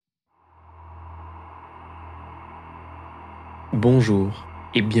Bonjour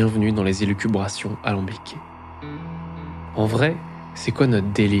et bienvenue dans les élucubrations alambiquées. En vrai, c'est quoi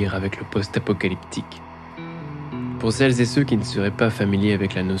notre délire avec le post-apocalyptique ? Pour celles et ceux qui ne seraient pas familiers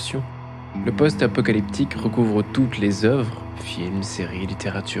avec la notion, le post-apocalyptique recouvre toutes les œuvres, films, séries,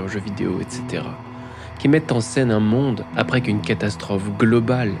 littérature, jeux vidéo, etc., qui mettent en scène un monde après qu'une catastrophe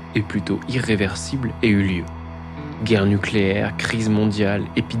globale et plutôt irréversible ait eu lieu. Guerre nucléaire, crise mondiale,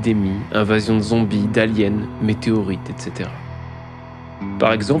 épidémie, invasion de zombies, d'aliens, météorites, etc.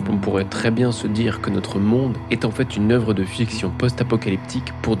 Par exemple, on pourrait très bien se dire que notre monde est en fait une œuvre de fiction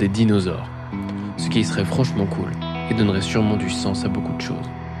post-apocalyptique pour des dinosaures, ce qui serait franchement cool et donnerait sûrement du sens à beaucoup de choses.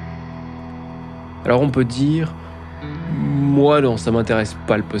 Alors on peut dire, moi non, ça m'intéresse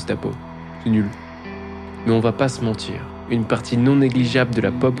pas le post-apo, c'est nul. Mais on va pas se mentir, une partie non négligeable de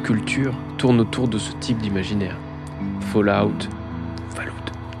la pop culture tourne autour de ce type d'imaginaire. Fallout,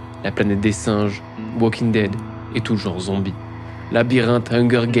 La planète des singes, Walking Dead et tout genre zombie. Labyrinthe,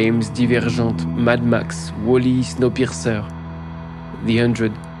 Hunger Games, Divergente, Mad Max, Wall-E, Snowpiercer, The 100,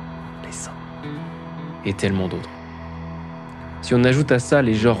 les 100, et tellement d'autres. Si on ajoute à ça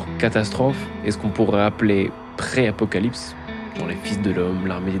les genres catastrophes et ce qu'on pourrait appeler pré-apocalypse, genre les Fils de l'Homme,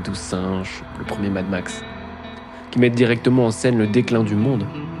 l'Armée des 12 singes, le premier Mad Max, qui mettent directement en scène le déclin du monde,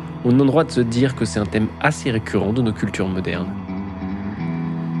 on a le droit de se dire que c'est un thème assez récurrent de nos cultures modernes.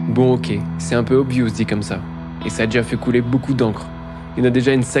 Bon ok, c'est un peu obvious dit comme ça, et ça a déjà fait couler beaucoup d'encre. Il y en a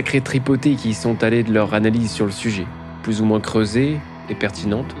déjà une sacrée tripotée qui y sont allés de leur analyse sur le sujet, plus ou moins creusée et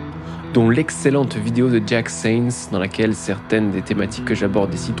pertinente, dont l'excellente vidéo de Jack Sainz dans laquelle certaines des thématiques que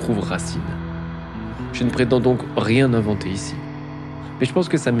j'aborde ici trouvent racine. Je ne prétends donc rien inventer ici, mais je pense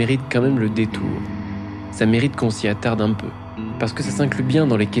que ça mérite quand même le détour. Ça mérite qu'on s'y attarde un peu, parce que ça s'inclut bien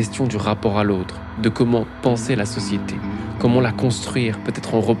dans les questions du rapport à l'autre, de comment penser la société, comment la construire,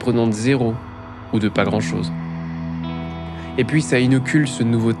 peut-être en reprenant de zéro, ou de pas grand-chose. Et puis ça inocule ce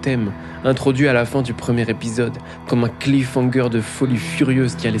nouveau thème, introduit à la fin du premier épisode, comme un cliffhanger de folie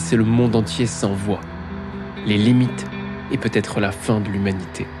furieuse qui a laissé le monde entier sans voix. Les limites, et peut-être la fin de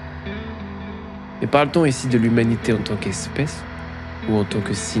l'humanité. Mais parle-t-on ici de l'humanité en tant qu'espèce, ou en tant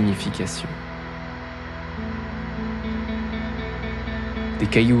que signification ? Des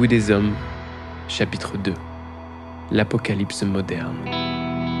Cailloux et des Hommes, chapitre 2. L'apocalypse moderne.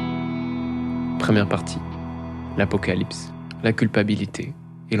 Première partie. L'apocalypse, la culpabilité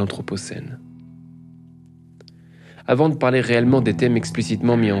et l'anthropocène. Avant de parler réellement des thèmes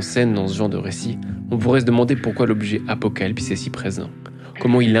explicitement mis en scène dans ce genre de récit, on pourrait se demander pourquoi l'objet apocalypse est si présent,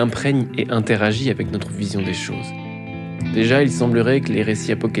 comment il imprègne et interagit avec notre vision des choses. Déjà, il semblerait que les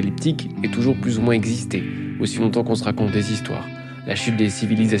récits apocalyptiques aient toujours plus ou moins existé, aussi longtemps qu'on se raconte des histoires. La chute des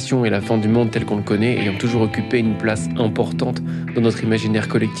civilisations et la fin du monde tel qu'on le connaît ayant toujours occupé une place importante dans notre imaginaire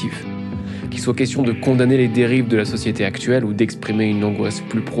collectif. Qu'il soit question de condamner les dérives de la société actuelle ou d'exprimer une angoisse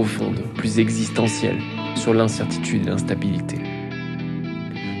plus profonde, plus existentielle, sur l'incertitude et l'instabilité.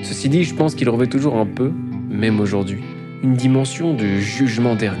 Ceci dit, je pense qu'il revêt toujours un peu, même aujourd'hui, une dimension de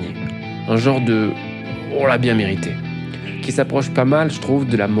jugement dernier. Un genre de « on l'a bien mérité », qui s'approche pas mal, je trouve,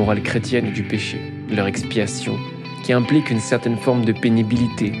 de la morale chrétienne et du péché, de leur expiation, qui implique une certaine forme de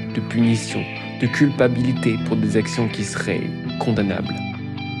pénibilité, de punition, de culpabilité pour des actions qui seraient condamnables.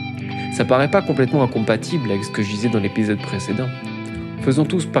 Ça paraît pas complètement incompatible avec ce que je disais dans l'épisode précédent. Faisant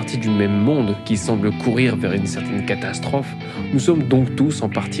tous partie du même monde qui semble courir vers une certaine catastrophe, nous sommes donc tous en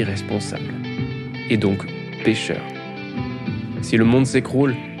partie responsables. Et donc pécheurs. Si le monde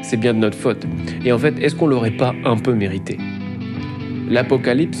s'écroule, c'est bien de notre faute. Et en fait, est-ce qu'on l'aurait pas un peu mérité ?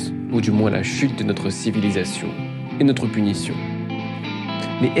 L'apocalypse, ou du moins la chute de notre civilisation, est notre punition.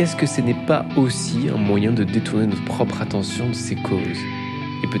 Mais est-ce que ce n'est pas aussi un moyen de détourner notre propre attention de ces causes ?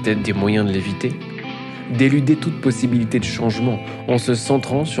 Et peut-être des moyens de l'éviter ? D'éluder toute possibilité de changement en se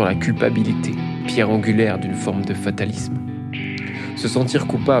centrant sur la culpabilité, pierre angulaire d'une forme de fatalisme. Se sentir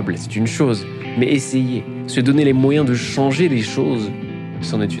coupable, c'est une chose, mais essayer, se donner les moyens de changer les choses,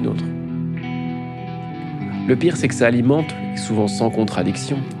 c'en est une autre. Le pire, c'est que ça alimente, et souvent sans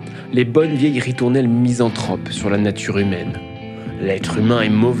contradiction, les bonnes vieilles ritournelles misanthropes sur la nature humaine. L'être humain est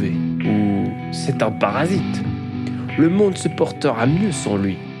mauvais, ou c'est un parasite. Le monde se portera mieux sans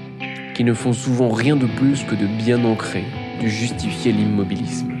lui, qui ne font souvent rien de plus que de bien ancrer, de justifier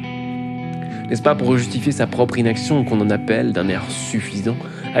l'immobilisme. N'est-ce pas pour justifier sa propre inaction qu'on en appelle, d'un air suffisant,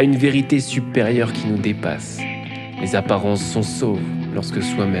 à une vérité supérieure qui nous dépasse ? Les apparences sont sauves lorsque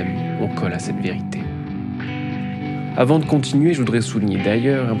soi-même on colle à cette vérité. Avant de continuer, je voudrais souligner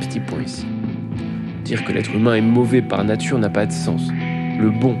d'ailleurs un petit point ici. Dire que l'être humain est mauvais par nature n'a pas de sens. Le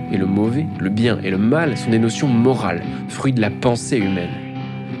bon et le mauvais, le bien et le mal sont des notions morales, fruits de la pensée humaine.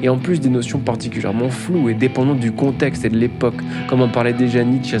 et en plus des notions particulièrement floues et dépendantes du contexte et de l'époque, comme en parlait déjà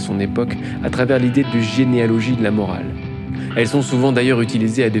Nietzsche à son époque, à travers l'idée de généalogie de la morale. Elles sont souvent d'ailleurs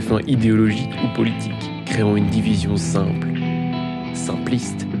utilisées à des fins idéologiques ou politiques, créant une division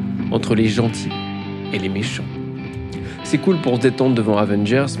simpliste, entre les gentils et les méchants. C'est cool pour se détendre devant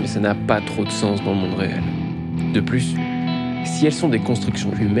Avengers, mais ça n'a pas trop de sens dans le monde réel. De plus, si elles sont des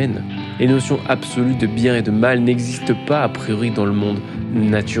constructions humaines, les notions absolues de bien et de mal n'existent pas a priori dans le monde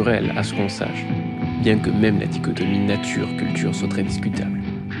naturel, à ce qu'on sache, bien que même la dichotomie nature-culture soit très discutable.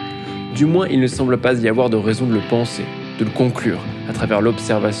 Du moins, il ne semble pas y avoir de raison de le penser, de le conclure, à travers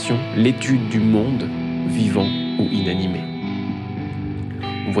l'observation, l'étude du monde, vivant ou inanimé.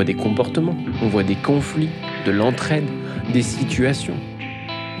 On voit des comportements, on voit des conflits, de l'entraide, des situations,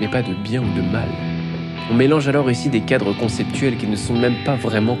 mais pas de bien ou de mal. On mélange alors ici des cadres conceptuels qui ne sont même pas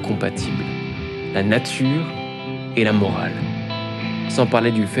vraiment compatibles. La nature et la morale. Sans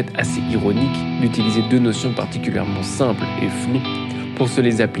parler du fait assez ironique d'utiliser deux notions particulièrement simples et floues pour se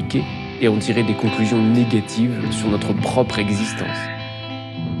les appliquer et en tirer des conclusions négatives sur notre propre existence.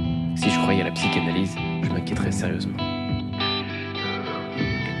 Si je croyais à la psychanalyse, je m'inquiéterais sérieusement.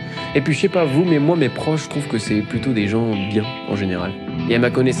 Et puis je sais pas vous, mais moi mes proches trouvent que c'est plutôt des gens bien en général. Et à ma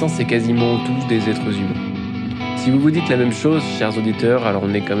connaissance, c'est quasiment tous des êtres humains. Si vous vous dites la même chose, chers auditeurs, alors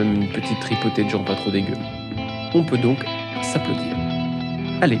on est quand même une petite tripotée de gens pas trop dégueux. On peut donc s'applaudir.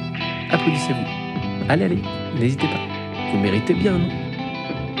 Allez, applaudissez-vous. Allez, n'hésitez pas. Vous méritez bien, non ?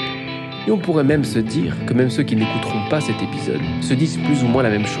 Et on pourrait même se dire que même ceux qui n'écouteront pas cet épisode se disent plus ou moins la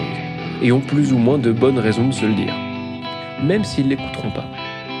même chose, et ont plus ou moins de bonnes raisons de se le dire. Même s'ils ne l'écouteront pas.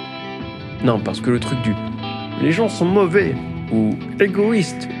 Non, parce que le truc du « les gens sont mauvais » ou «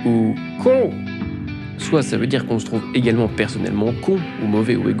 égoïstes » ou « cons », soit ça veut dire qu'on se trouve également personnellement con ou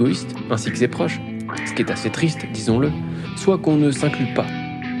mauvais ou égoïste, ainsi que ses proches, ce qui est assez triste, disons-le, soit qu'on ne s'inclut pas,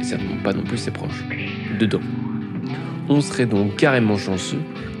 et certainement pas non plus ses proches, dedans. On serait donc carrément chanceux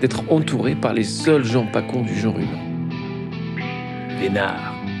d'être entouré par les seuls gens pas cons du genre humain.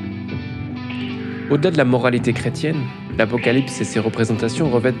 Vénard. Au-delà de la moralité chrétienne, l'Apocalypse et ses représentations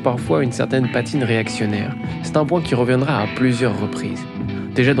revêtent parfois une certaine patine réactionnaire. C'est un point qui reviendra à plusieurs reprises.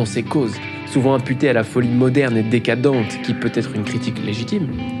 Déjà dans ses causes, souvent imputées à la folie moderne et décadente, qui peut être une critique légitime.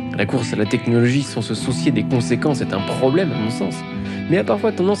 La course à la technologie sans se soucier des conséquences est un problème à mon sens, mais a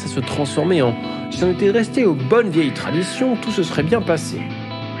parfois tendance à se transformer en « si on était resté aux bonnes vieilles traditions, tout se serait bien passé ».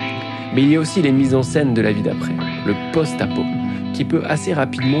 Mais il y a aussi les mises en scène de la vie d'après, le post-apo, qui peut assez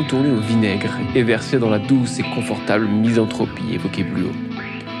rapidement tourner au vinaigre et verser dans la douce et confortable misanthropie évoquée plus haut.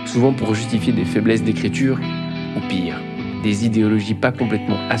 Souvent pour justifier des faiblesses d'écriture, ou pire, des idéologies pas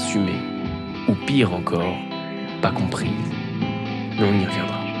complètement assumées, ou pire encore, pas comprises. Mais on y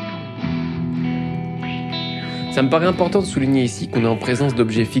reviendra. Ça me paraît important de souligner ici qu'on est en présence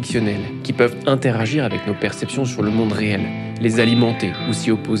d'objets fictionnels qui peuvent interagir avec nos perceptions sur le monde réel, les alimenter ou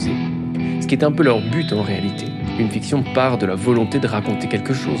s'y opposer. Ce qui est un peu leur but en réalité. Une fiction part de la volonté de raconter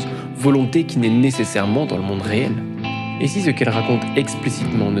quelque chose, volonté qui n'est nécessairement dans le monde réel. Et si ce qu'elle raconte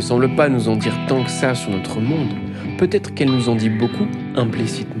explicitement ne semble pas nous en dire tant que ça sur notre monde, peut-être qu'elle nous en dit beaucoup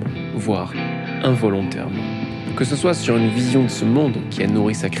implicitement, voire involontairement. Que ce soit sur une vision de ce monde qui a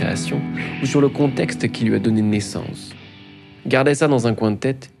nourri sa création, ou sur le contexte qui lui a donné naissance. Gardez ça dans un coin de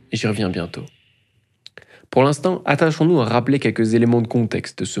tête, et j'y reviens bientôt. Pour l'instant, attachons-nous à rappeler quelques éléments de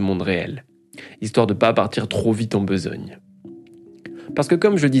contexte de ce monde réel, histoire de ne pas partir trop vite en besogne. Parce que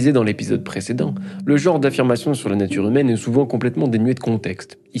comme je disais dans l'épisode précédent, le genre d'affirmation sur la nature humaine est souvent complètement dénué de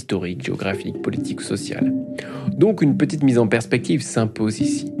contexte, historique, géographique, politique ou social. Donc une petite mise en perspective s'impose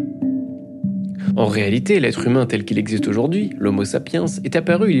ici. En réalité, l'être humain tel qu'il existe aujourd'hui, l'Homo sapiens, est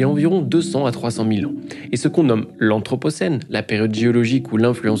apparu il y a environ 200 à 300 000 ans. Et ce qu'on nomme l'Anthropocène, la période géologique où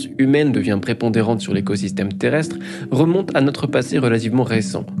l'influence humaine devient prépondérante sur l'écosystème terrestre, remonte à notre passé relativement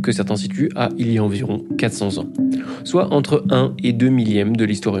récent, que certains situent à il y a environ 400 ans, soit entre 1 et 2 millièmes de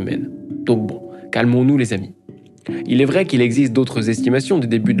l'histoire humaine. Donc bon, calmons-nous les amis. Il est vrai qu'il existe d'autres estimations des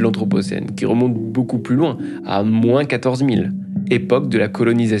débuts de l'Anthropocène, qui remontent beaucoup plus loin, à moins 14 000. Époque de la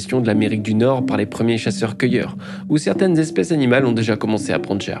colonisation de l'Amérique du Nord par les premiers chasseurs-cueilleurs, où certaines espèces animales ont déjà commencé à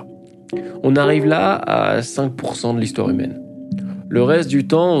prendre chair. On arrive là à 5% de l'histoire humaine. Le reste du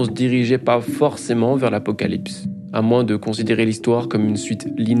temps, on se dirigeait pas forcément vers l'apocalypse, à moins de considérer l'histoire comme une suite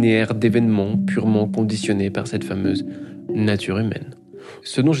linéaire d'événements purement conditionnés par cette fameuse nature humaine.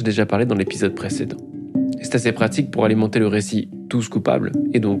 Ce dont j'ai déjà parlé dans l'épisode précédent. C'est assez pratique pour alimenter le récit tous coupables,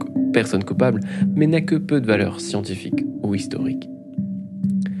 et donc personne coupable, mais n'a que peu de valeur scientifique ou historique.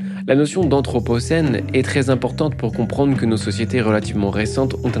 La notion d'anthropocène est très importante pour comprendre que nos sociétés relativement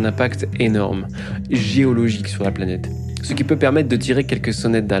récentes ont un impact énorme, géologique sur la planète, ce qui peut permettre de tirer quelques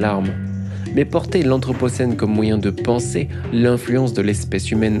sonnettes d'alarme. Mais porter l'anthropocène comme moyen de penser l'influence de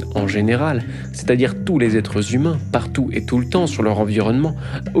l'espèce humaine en général, c'est-à-dire tous les êtres humains, partout et tout le temps sur leur environnement,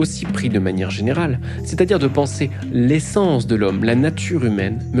 aussi pris de manière générale, c'est-à-dire de penser l'essence de l'homme, la nature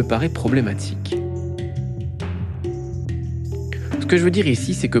humaine, me paraît problématique. Ce que je veux dire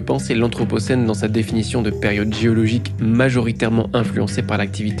ici, c'est que penser l'anthropocène dans sa définition de période géologique majoritairement influencée par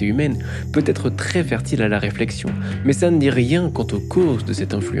l'activité humaine peut être très fertile à la réflexion, mais ça ne dit rien quant aux causes de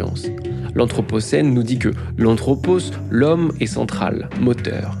cette influence. L'anthropocène nous dit que l'anthropos, l'homme, est central,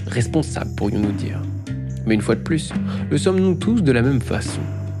 moteur, responsable, pourrions-nous dire. Mais une fois de plus, le sommes-nous tous de la même façon?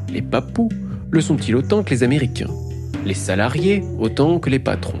 Les papous le sont-ils autant que les Américains? Les salariés autant que les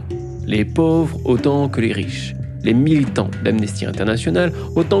patrons? Les pauvres autant que les riches? Les militants d'Amnesty International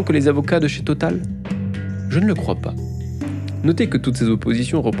autant que les avocats de chez Total? Je ne le crois pas. Notez que toutes ces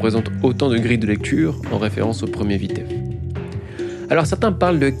oppositions représentent autant de grilles de lecture en référence au premier Vitef. Alors certains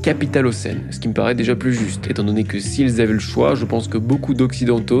parlent de capitalocène, ce qui me paraît déjà plus juste, étant donné que s'ils avaient le choix, je pense que beaucoup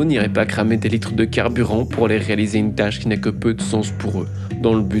d'occidentaux n'iraient pas cramer des litres de carburant pour aller réaliser une tâche qui n'a que peu de sens pour eux,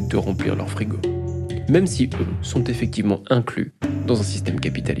 dans le but de remplir leur frigo. Même si eux sont effectivement inclus dans un système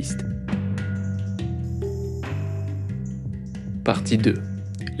capitaliste. Partie 2.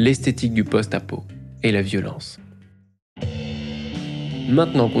 L'esthétique du post-apo et la violence.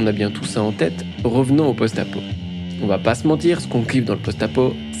 Maintenant qu'on a bien tout ça en tête, revenons au post-apo. On va pas se mentir, ce qu'on kiffe dans le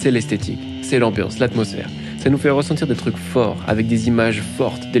post-apo, c'est l'esthétique, c'est l'ambiance, l'atmosphère. Ça nous fait ressentir des trucs forts, avec des images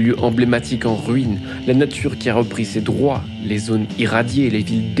fortes, des lieux emblématiques en ruine, la nature qui a repris ses droits, les zones irradiées, les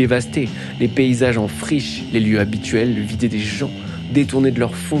villes dévastées, les paysages en friche, les lieux habituels vidés des gens, détournés de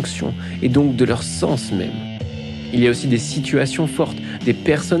leur fonction et donc de leur sens même. Il y a aussi des situations fortes, des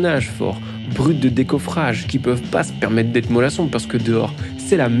personnages forts, bruts de décoffrage, qui peuvent pas se permettre d'être mollassons parce que dehors,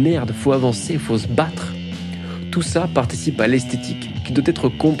 c'est la merde, faut avancer, faut se battre. Tout ça participe à l'esthétique, qui doit être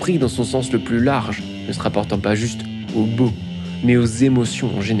compris dans son sens le plus large, ne se rapportant pas juste au beau, mais aux émotions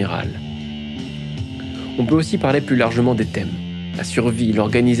en général. On peut aussi parler plus largement des thèmes. La survie,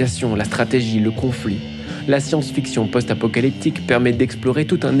 l'organisation, la stratégie, le conflit. La science-fiction post-apocalyptique permet d'explorer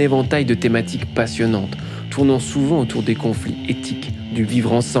tout un éventail de thématiques passionnantes, tournant souvent autour des conflits éthiques, du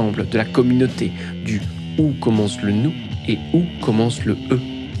vivre ensemble, de la communauté, du « où commence le nous » et « où commence le eux »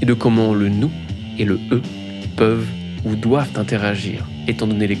 et de comment le nous et le eux peuvent ou doivent interagir, étant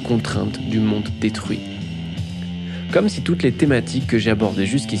donné les contraintes du monde détruit. Comme si toutes les thématiques que j'ai abordées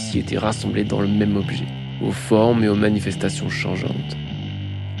jusqu'ici étaient rassemblées dans le même objet, aux formes et aux manifestations changeantes.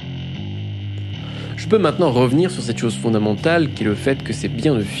 Je peux maintenant revenir sur cette chose fondamentale qui est le fait que c'est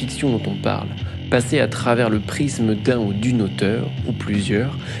bien de fiction dont on parle, passer à travers le prisme d'un ou d'une auteure, ou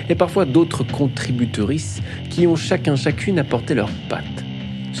plusieurs, et parfois d'autres contributrices qui ont chacune apporté leur patte.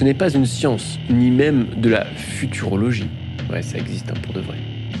 Ce n'est pas une science, ni même de la futurologie. Ouais, ça existe pour de vrai.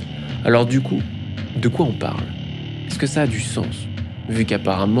 Alors du coup, de quoi on parle? Est-ce que ça a du sens? Vu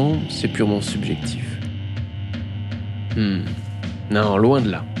qu'apparemment, c'est purement subjectif. Non, loin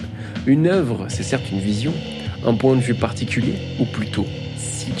de là. Une œuvre, c'est certes une vision, un point de vue particulier, ou plutôt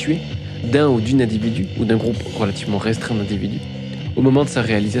situé, d'un ou d'une individu, ou d'un groupe relativement restreint d'individus, au moment de sa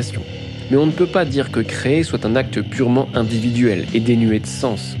réalisation. Mais on ne peut pas dire que créer soit un acte purement individuel et dénué de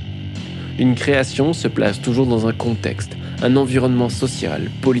sens. Une création se place toujours dans un contexte, un environnement social,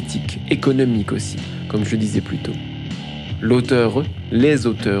 politique, économique aussi, comme je le disais plus tôt. L'auteur, les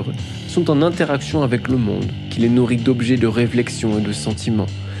auteurs, sont en interaction avec le monde, qui les nourrit d'objets de réflexion et de sentiments,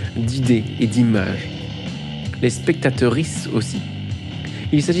 d'idées et d'images. Les spectateuristes aussi.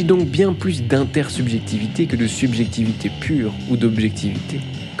 Il s'agit donc bien plus d'intersubjectivité que de subjectivité pure ou d'objectivité,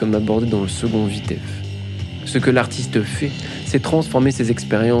 comme abordé dans le second Vitef. Ce que l'artiste fait, c'est transformer ses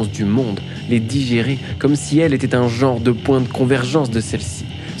expériences du monde, les digérer comme si elles étaient un genre de point de convergence de celles-ci.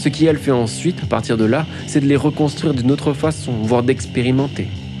 Ce qu'elle fait ensuite, à partir de là, c'est de les reconstruire d'une autre façon, voire d'expérimenter.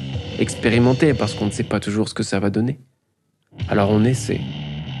 Expérimenter parce qu'on ne sait pas toujours ce que ça va donner. Alors on essaie,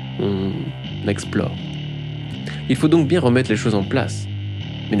 on explore. Il faut donc bien remettre les choses en place,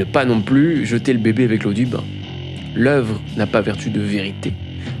 mais ne pas non plus jeter le bébé avec l'eau du bain. L'œuvre n'a pas vertu de vérité,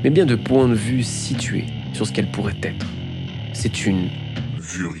 mais bien de point de vue situé sur ce qu'elle pourrait être. C'est une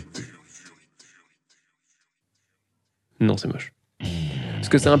vérité. Non, c'est moche. Ce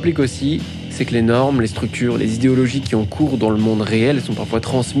que ça implique aussi, c'est que les normes, les structures, les idéologies qui ont cours dans le monde réel sont parfois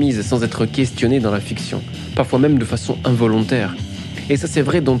transmises sans être questionnées dans la fiction, parfois même de façon involontaire. Et ça c'est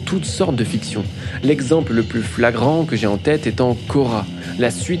vrai dans toutes sortes de fictions. L'exemple le plus flagrant que j'ai en tête étant Korra,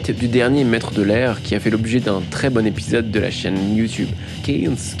 la suite du dernier Maître de l'air qui a fait l'objet d'un très bon épisode de la chaîne YouTube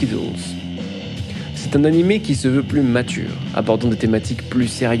Cailloux. C'est un animé qui se veut plus mature, abordant des thématiques plus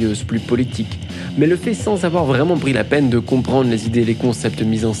sérieuses, plus politiques, mais le fait sans avoir vraiment pris la peine de comprendre les idées et les concepts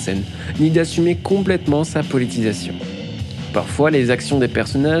mis en scène, ni d'assumer complètement sa politisation. Parfois, les actions des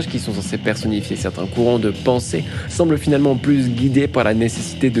personnages qui sont censés personnifier certains courants de pensée semblent finalement plus guidées par la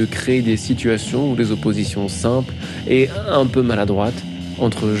nécessité de créer des situations ou des oppositions simples et un peu maladroites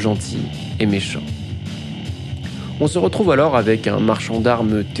entre gentils et méchants. On se retrouve alors avec un marchand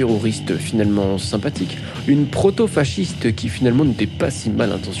d'armes terroriste finalement sympathique, une proto-fasciste qui finalement n'était pas si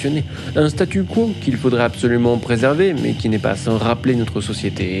mal intentionnée, un statu quo qu'il faudrait absolument préserver mais qui n'est pas sans rappeler notre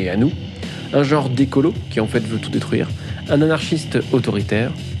société à nous, un genre d'écolo qui en fait veut tout détruire, un anarchiste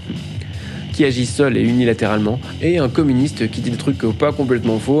autoritaire qui agit seul et unilatéralement, et un communiste qui dit des trucs pas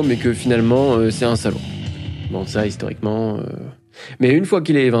complètement faux mais que finalement c'est un salaud. Bon, ça historiquement... Mais une fois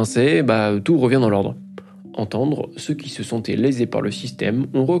qu'il est évincé, tout revient dans l'ordre. Entendre, ceux qui se sentaient lésés par le système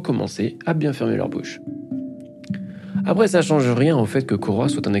ont recommencé à bien fermer leur bouche. Après, ça change rien au fait que Korra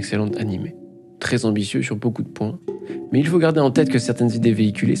soit un excellent animé, très ambitieux sur beaucoup de points, mais il faut garder en tête que certaines idées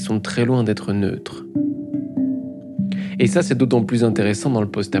véhiculées sont très loin d'être neutres. Et ça, c'est d'autant plus intéressant dans le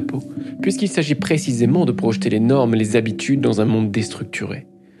post-apo, puisqu'il s'agit précisément de projeter les normes et les habitudes dans un monde déstructuré.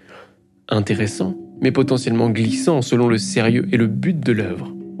 Intéressant, mais potentiellement glissant selon le sérieux et le but de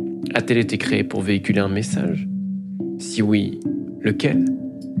l'œuvre. A-t-elle été créée pour véhiculer un message ? Si oui, lequel ?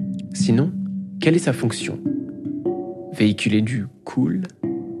 Sinon, quelle est sa fonction ? Véhiculer du cool ?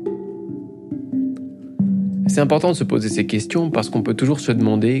 C'est important de se poser ces questions parce qu'on peut toujours se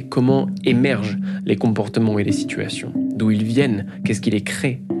demander comment émergent les comportements et les situations, d'où ils viennent, qu'est-ce qui les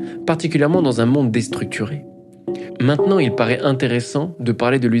crée, particulièrement dans un monde déstructuré. Maintenant, il paraît intéressant de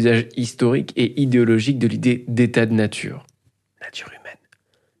parler de l'usage historique et idéologique de l'idée d'état de nature humaine,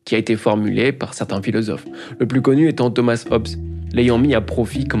 qui a été formulée par certains philosophes, le plus connu étant Thomas Hobbes, l'ayant mis à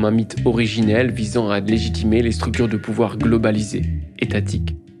profit comme un mythe originel visant à légitimer les structures de pouvoir globalisées,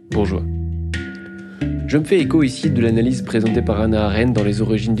 étatiques, bourgeois. Je me fais écho ici de l'analyse présentée par Hannah Arendt dans Les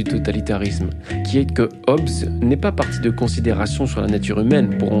origines du totalitarisme, qui est que Hobbes n'est pas parti de considérations sur la nature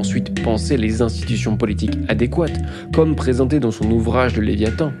humaine pour ensuite penser les institutions politiques adéquates, comme présenté dans son ouvrage Le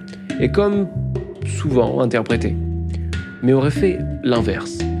Léviathan, et comme souvent interprété, mais aurait fait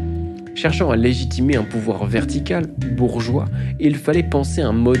l'inverse. Cherchant à légitimer un pouvoir vertical, bourgeois, il fallait penser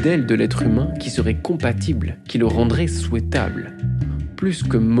un modèle de l'être humain qui serait compatible, qui le rendrait souhaitable. Plus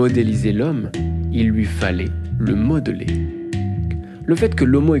que modéliser l'homme, il lui fallait le modeler. Le fait que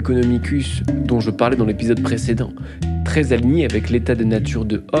l'homo economicus, dont je parlais dans l'épisode précédent, très aligné avec l'état de nature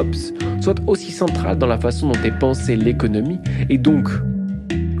de Hobbes, soit aussi central dans la façon dont est pensée l'économie, et donc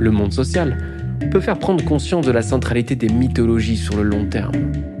le monde social, peut faire prendre conscience de la centralité des mythologies sur le long terme,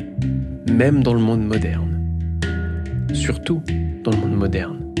 même dans le monde moderne. Surtout dans le monde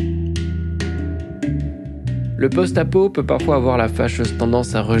moderne. Le post-apo peut parfois avoir la fâcheuse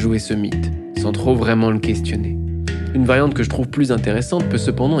tendance à rejouer ce mythe, sans trop vraiment le questionner. Une variante que je trouve plus intéressante peut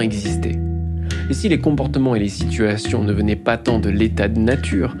cependant exister. Et si les comportements et les situations ne venaient pas tant de l'état de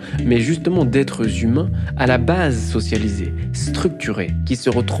nature, mais justement d'êtres humains à la base socialisés, structurés, qui se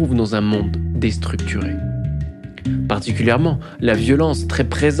retrouvent dans un monde déstructuré. Particulièrement, la violence très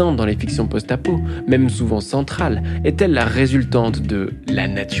présente dans les fictions post-apo, même souvent centrale, est-elle la résultante de la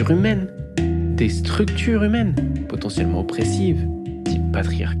nature humaine ? Des structures humaines, potentiellement oppressives, type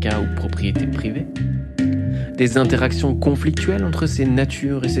patriarcat ou propriété privée, des interactions conflictuelles entre ces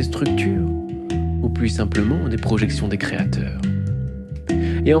natures et ces structures, ou plus simplement des projections des créateurs.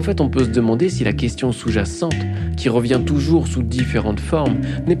 Et en fait, on peut se demander si la question sous-jacente, qui revient toujours sous différentes formes,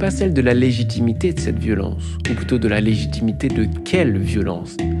 n'est pas celle de la légitimité de cette violence, ou plutôt de la légitimité de quelle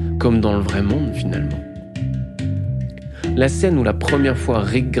violence, comme dans le vrai monde finalement. La scène où la première fois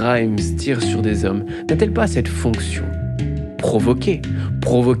Rick Grimes tire sur des hommes n'a-t-elle pas cette fonction ? Provoquer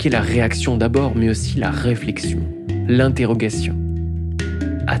la réaction d'abord, mais aussi la réflexion, l'interrogation.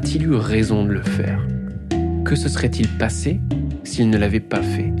 A-t-il eu raison de le faire ? Que se serait-il passé s'il ne l'avait pas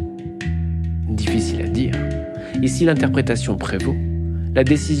fait ? Difficile à dire. Et si l'interprétation prévaut, la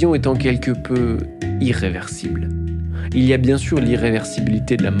décision étant quelque peu irréversible. Il y a bien sûr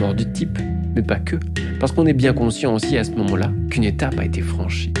l'irréversibilité de la mort du type, mais pas que, parce qu'on est bien conscient aussi à ce moment-là qu'une étape a été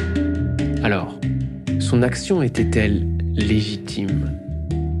franchie. Alors, son action était-elle légitime ?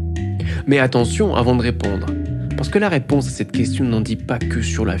 Mais attention avant de répondre, parce que la réponse à cette question n'en dit pas que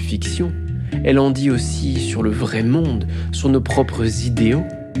sur la fiction, elle en dit aussi sur le vrai monde, sur nos propres idéaux.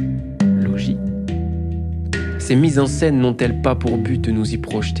 Logique. Ces mises en scène n'ont-elles pas pour but de nous y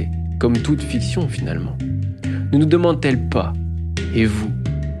projeter, comme toute fiction finalement ? Ne nous demande-t-elle pas, et vous,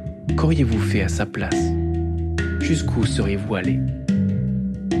 qu'auriez-vous fait à sa place ? Jusqu'où seriez-vous allé ?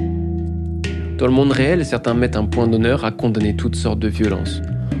 Dans le monde réel, certains mettent un point d'honneur à condamner toutes sortes de violences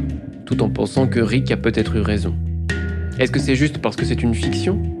tout en pensant que Rick a peut-être eu raison. Est-ce que c'est juste parce que c'est une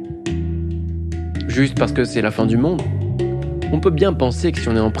fiction ? Juste parce que c'est la fin du monde ? On peut bien penser que si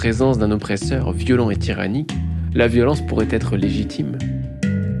on est en présence d'un oppresseur violent et tyrannique, la violence pourrait être légitime.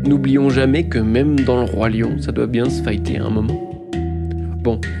 N'oublions jamais que même dans le Roi Lion, ça doit bien se fighter à un moment.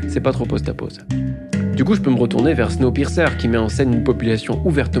 Bon, c'est pas trop post-apo ça. Du coup, je peux me retourner vers Snowpiercer qui met en scène une population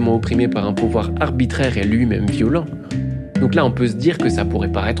ouvertement opprimée par un pouvoir arbitraire et lui-même violent. Donc là, on peut se dire que ça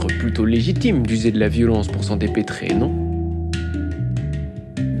pourrait paraître plutôt légitime d'user de la violence pour s'en dépêtrer, non ?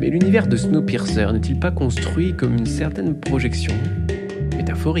 Mais l'univers de Snowpiercer n'est-il pas construit comme une certaine projection,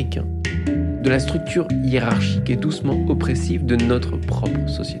 métaphorique, de la structure hiérarchique et doucement oppressive de notre propre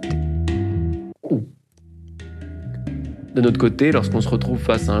société ? D'un autre côté, lorsqu'on se retrouve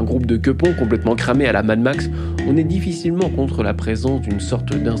face à un groupe de quepons complètement cramés à la Mad Max, on est difficilement contre la présence d'une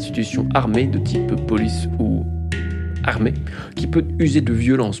sorte d'institution armée de type police ou armée qui peut user de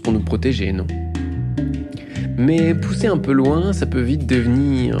violence pour nous protéger, non ? Mais pousser un peu loin, ça peut vite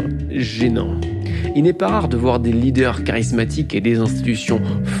devenir gênant. Il n'est pas rare de voir des leaders charismatiques et des institutions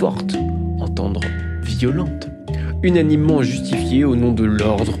fortes entendre violentes, unanimement justifiées au nom de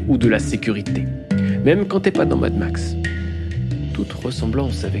l'ordre ou de la sécurité, même quand t'es pas dans Mad Max. Toute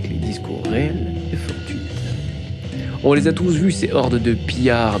ressemblance avec les discours réels est fortuite. On les a tous vus, ces hordes de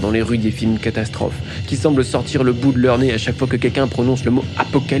pillards dans les rues des films catastrophes, qui semblent sortir le bout de leur nez à chaque fois que quelqu'un prononce le mot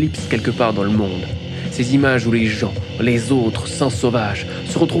apocalypse quelque part dans le monde. Ces images où les gens, les autres, saints sauvages,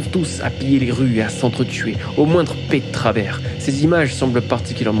 se retrouvent tous à piller les rues et à s'entretuer, au moindre pet de travers. Ces images semblent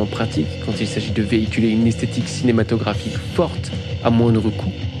particulièrement pratiques quand il s'agit de véhiculer une esthétique cinématographique forte, à moindre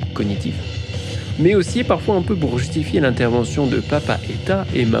coût cognitif. Mais aussi parfois un peu pour justifier l'intervention de papa État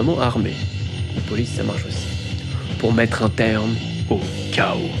et maman armée. La police, ça marche aussi. Pour mettre un terme au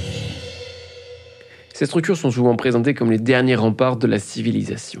chaos. Ces structures sont souvent présentées comme les derniers remparts de la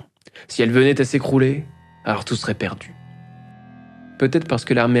civilisation. Si elles venaient à s'écrouler, alors tout serait perdu. Peut-être parce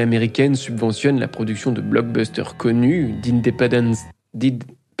que l'armée américaine subventionne la production de blockbusters connus d'Independence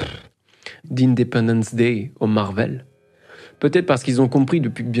Day au Marvel. Peut-être parce qu'ils ont compris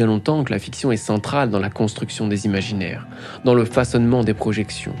depuis bien longtemps que la fiction est centrale dans la construction des imaginaires, dans le façonnement des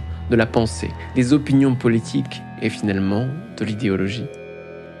projections, de la pensée, des opinions politiques et finalement de l'idéologie.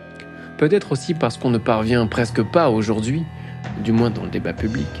 Peut-être aussi parce qu'on ne parvient presque pas aujourd'hui, du moins dans le débat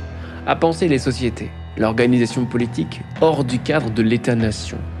public, à penser les sociétés, l'organisation politique hors du cadre de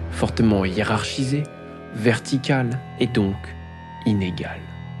l'État-nation, fortement hiérarchisé, vertical et donc inégal.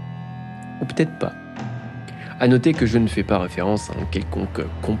 Ou peut-être pas. À noter que je ne fais pas référence à un quelconque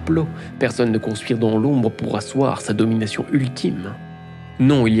complot, personne ne conspire dans l'ombre pour asseoir sa domination ultime.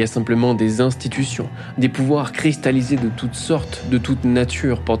 Non, il y a simplement des institutions, des pouvoirs cristallisés de toutes sortes, de toute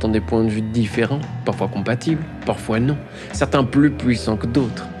nature, portant des points de vue différents, parfois compatibles, parfois non, certains plus puissants que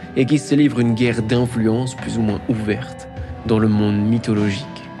d'autres, et qui se livrent une guerre d'influence plus ou moins ouverte dans le monde mythologique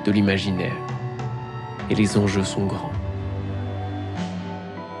de l'imaginaire. Et les enjeux sont grands.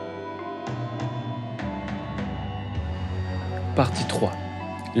 Partie 3.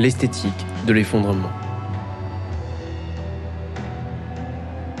 L'esthétique de l'effondrement.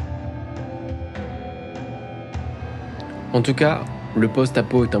 En tout cas, le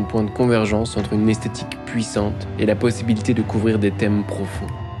post-apo est un point de convergence entre une esthétique puissante et la possibilité de couvrir des thèmes profonds.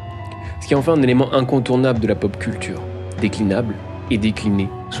 Ce qui en fait un élément incontournable de la pop culture, déclinable et décliné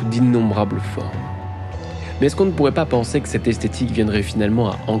sous d'innombrables formes. Mais est-ce qu'on ne pourrait pas penser que cette esthétique viendrait finalement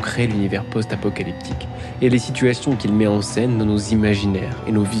à ancrer l'univers post-apocalyptique et les situations qu'il met en scène dans nos imaginaires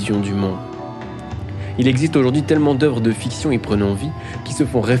et nos visions du monde ? Il existe aujourd'hui tellement d'œuvres de fiction y prenant vie, qui se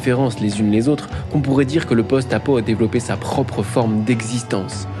font référence les unes les autres, qu'on pourrait dire que le post-apo a développé sa propre forme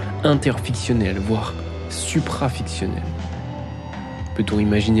d'existence, interfictionnelle, voire suprafictionnelle. Peut-on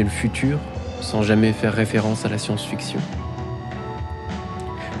imaginer le futur sans jamais faire référence à la science-fiction ?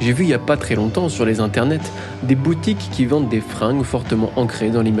 J'ai vu il n'y a pas très longtemps sur les internets des boutiques qui vendent des fringues fortement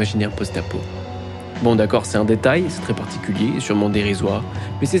ancrées dans l'imaginaire post-apo. Bon d'accord, c'est un détail, c'est très particulier et sûrement dérisoire,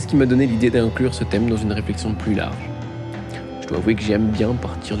 mais c'est ce qui m'a donné l'idée d'inclure ce thème dans une réflexion plus large. Je dois avouer que j'aime bien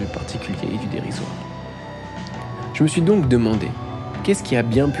partir du particulier et du dérisoire. Je me suis donc demandé, qu'est-ce qui a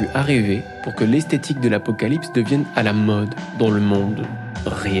bien pu arriver pour que l'esthétique de l'apocalypse devienne à la mode dans le monde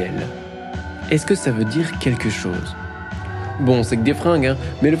réel ? Est-ce que ça veut dire quelque chose ? Bon, c'est que des fringues,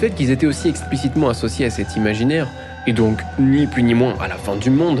 mais le fait qu'ils étaient aussi explicitement associés à cet imaginaire, et donc ni plus ni moins à la fin du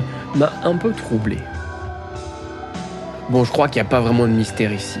monde, m'a un peu troublé. Bon, je crois qu'il n'y a pas vraiment de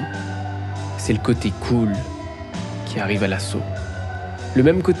mystère ici. C'est le côté cool qui arrive à l'assaut. Le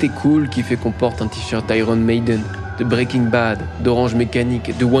même côté cool qui fait qu'on porte un t-shirt d'Iron Maiden, de Breaking Bad, d'Orange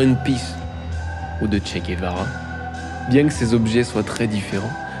Mécanique, de One Piece ou de Che Guevara. Bien que ces objets soient très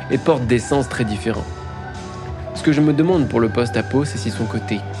différents, et portent des sens très différents. Ce que je me demande pour le post-apo, c'est si son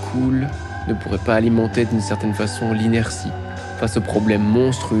côté cool ne pourrait pas alimenter d'une certaine façon l'inertie face aux problèmes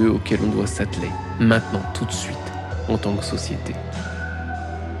monstrueux auxquels on doit s'atteler, maintenant, tout de suite, en tant que société.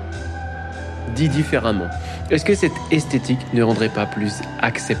 Dit différemment, est-ce que cette esthétique ne rendrait pas plus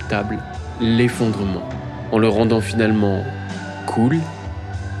acceptable l'effondrement, en le rendant finalement cool ?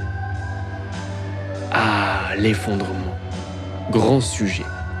 Ah, l'effondrement. Grand sujet,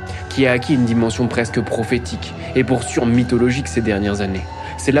 qui a acquis une dimension presque prophétique et pour sûr mythologique ces dernières années.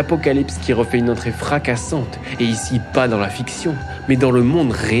 C'est l'apocalypse qui refait une entrée fracassante, et ici pas dans la fiction, mais dans le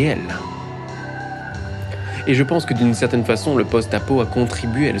monde réel. Et je pense que d'une certaine façon, le post-apo a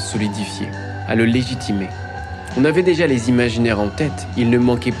contribué à le solidifier, à le légitimer. On avait déjà les imaginaires en tête, il ne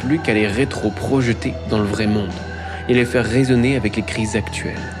manquait plus qu'à les rétro-projeter dans le vrai monde, et les faire résonner avec les crises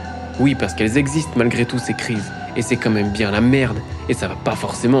actuelles. Oui, parce qu'elles existent malgré tout ces crises, et c'est quand même bien la merde, et ça va pas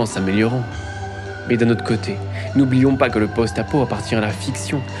forcément en s'améliorant. Mais d'un autre côté, n'oublions pas que le post-apo appartient à la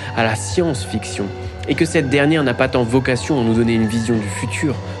fiction, à la science-fiction, et que cette dernière n'a pas tant vocation à nous donner une vision du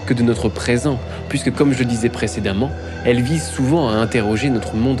futur que de notre présent, puisque comme je le disais précédemment, elle vise souvent à interroger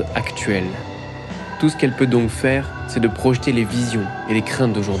notre monde actuel. Tout ce qu'elle peut donc faire, c'est de projeter les visions et les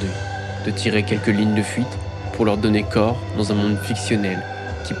craintes d'aujourd'hui, de tirer quelques lignes de fuite pour leur donner corps dans un monde fictionnel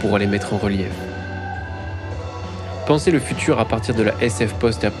qui pourra les mettre en relief. Penser le futur à partir de la SF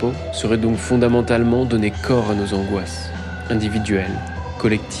post-apo serait donc fondamentalement donner corps à nos angoisses, individuelles,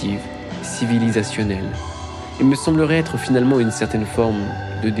 collectives, civilisationnelles, et me semblerait être finalement une certaine forme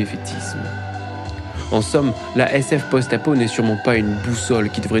de défaitisme. En somme, la SF post-apo n'est sûrement pas une boussole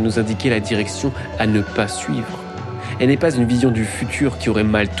qui devrait nous indiquer la direction à ne pas suivre. Elle n'est pas une vision du futur qui aurait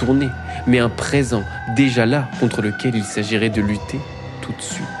mal tourné, mais un présent déjà là contre lequel il s'agirait de lutter tout de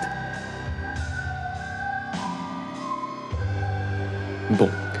suite. Bon,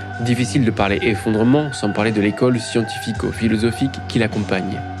 difficile de parler effondrement sans parler de l'école scientifico-philosophique qui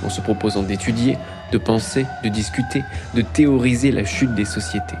l'accompagne, en se proposant d'étudier, de penser, de discuter, de théoriser la chute des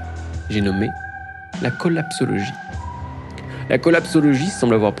sociétés. J'ai nommé la collapsologie. La collapsologie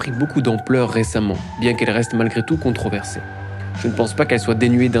semble avoir pris beaucoup d'ampleur récemment, bien qu'elle reste malgré tout controversée. Je ne pense pas qu'elle soit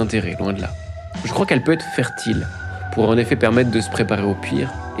dénuée d'intérêt, loin de là. Je crois qu'elle peut être fertile, pour en effet permettre de se préparer au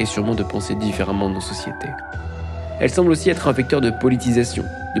pire et sûrement de penser différemment nos sociétés. Elle semble aussi être un vecteur de politisation,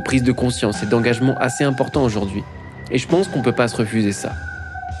 de prise de conscience et d'engagement assez important aujourd'hui. Et je pense qu'on ne peut pas se refuser ça.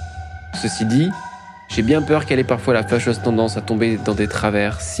 Ceci dit, j'ai bien peur qu'elle ait parfois la fâcheuse tendance à tomber dans des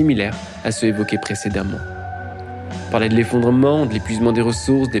travers similaires à ceux évoqués précédemment. Parler de l'effondrement, de l'épuisement des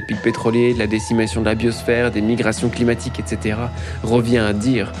ressources, des pics pétroliers, de la décimation de la biosphère, des migrations climatiques, etc. revient à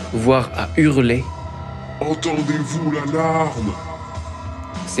dire, voire à hurler « Entendez-vous l'alarme ?»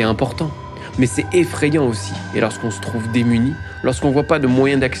 C'est important. Mais c'est effrayant aussi, et lorsqu'on se trouve démuni, lorsqu'on ne voit pas de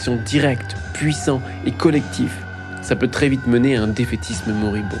moyens d'action direct, puissant et collectif, ça peut très vite mener à un défaitisme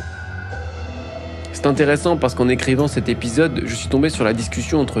moribond. C'est intéressant parce qu'en écrivant cet épisode, je suis tombé sur la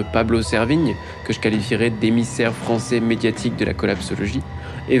discussion entre Pablo Servigne, que je qualifierais d'émissaire français médiatique de la collapsologie,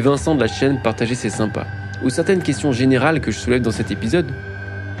 et Vincent de la chaîne Partager c'est sympa, où certaines questions générales que je soulève dans cet épisode,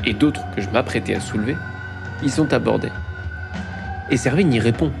 et d'autres que je m'apprêtais à soulever, y sont abordées. Et Servigne y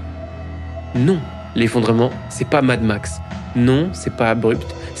répond. Non, l'effondrement, c'est pas Mad Max. Non, c'est pas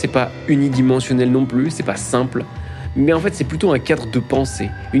abrupt, c'est pas unidimensionnel non plus, c'est pas simple. Mais en fait, c'est plutôt un cadre de pensée,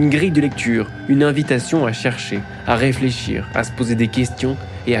 une grille de lecture, une invitation à chercher, à réfléchir, à se poser des questions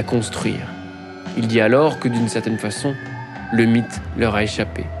et à construire. Il dit alors que d'une certaine façon, le mythe leur a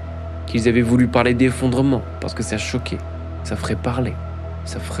échappé. Qu'ils avaient voulu parler d'effondrement parce que ça choquait, ça ferait parler,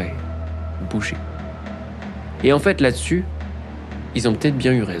 ça ferait bouger. Et en fait, là-dessus, ils ont peut-être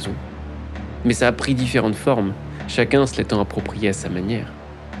bien eu raison. Mais ça a pris différentes formes, chacun se l'étant approprié à sa manière.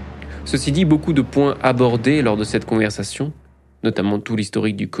 Ceci dit, beaucoup de points abordés lors de cette conversation, notamment tout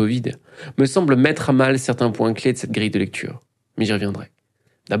l'historique du Covid, me semblent mettre à mal certains points clés de cette grille de lecture. Mais j'y reviendrai.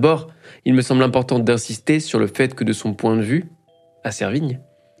 D'abord, il me semble important d'insister sur le fait que de son point de vue, à Servigne,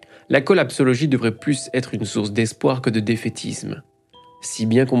 la collapsologie devrait plus être une source d'espoir que de défaitisme. Si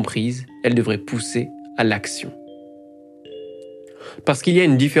bien comprise, elle devrait pousser à l'action. Parce qu'il y a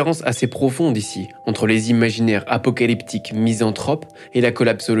une différence assez profonde ici entre les imaginaires apocalyptiques misanthropes et la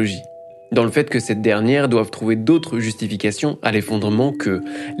collapsologie, dans le fait que cette dernière doivent trouver d'autres justifications à l'effondrement que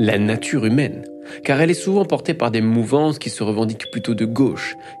la nature humaine, car elle est souvent portée par des mouvances qui se revendiquent plutôt de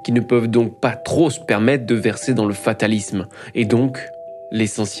gauche, qui ne peuvent donc pas trop se permettre de verser dans le fatalisme, et donc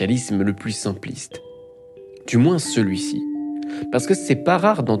l'essentialisme le plus simpliste. Du moins celui-ci. Parce que c'est pas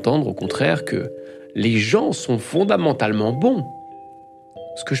rare d'entendre au contraire que les gens sont fondamentalement bons.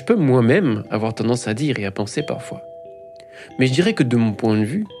 Ce que je peux moi-même avoir tendance à dire et à penser parfois. Mais je dirais que de mon point de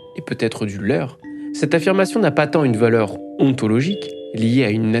vue, et peut-être du leur, cette affirmation n'a pas tant une valeur ontologique, liée à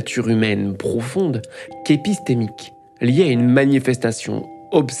une nature humaine profonde, qu'épistémique, liée à une manifestation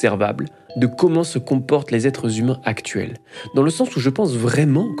observable de comment se comportent les êtres humains actuels, dans le sens où je pense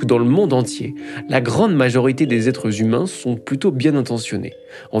vraiment que dans le monde entier, la grande majorité des êtres humains sont plutôt bien intentionnés,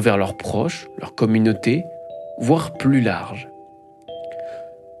 envers leurs proches, leur communauté, voire plus large.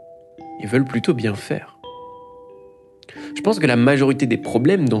 Ils veulent plutôt bien faire. Je pense que la majorité des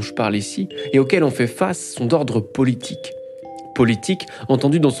problèmes dont je parle ici et auxquels on fait face sont d'ordre politique. Politique,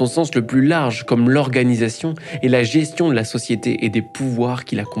 entendu dans son sens le plus large comme l'organisation et la gestion de la société et des pouvoirs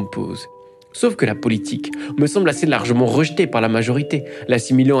qui la composent. Sauf que la politique me semble assez largement rejetée par la majorité,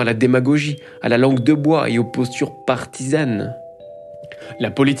 l'assimilant à la démagogie, à la langue de bois et aux postures partisanes.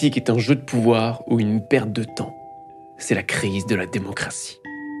 La politique est un jeu de pouvoir ou une perte de temps. C'est la crise de la démocratie.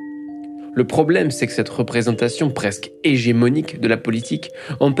 Le problème, c'est que cette représentation presque hégémonique de la politique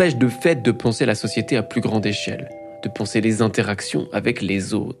empêche de fait de penser la société à plus grande échelle, de penser les interactions avec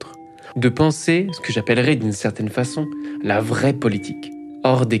les autres, de penser ce que j'appellerais d'une certaine façon la vraie politique,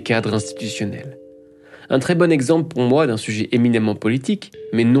 hors des cadres institutionnels. Un très bon exemple pour moi d'un sujet éminemment politique,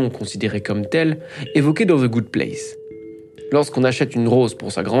 mais non considéré comme tel, évoqué dans The Good Place. Lorsqu'on achète une rose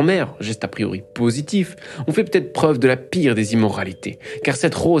pour sa grand-mère, geste a priori positif, on fait peut-être preuve de la pire des immoralités, car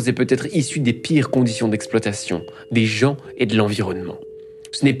cette rose est peut-être issue des pires conditions d'exploitation, des gens et de l'environnement.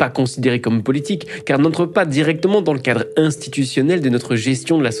 Ce n'est pas considéré comme politique, car n'entre pas directement dans le cadre institutionnel de notre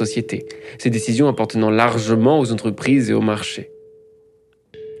gestion de la société, ces décisions appartenant largement aux entreprises et au marché.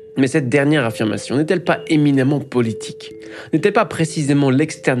 Mais cette dernière affirmation n'est-elle pas éminemment politique ? N'est-elle pas précisément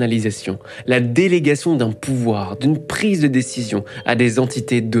l'externalisation, la délégation d'un pouvoir, d'une prise de décision à des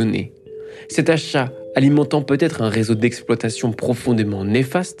entités données ? Cet achat alimentant peut-être un réseau d'exploitation profondément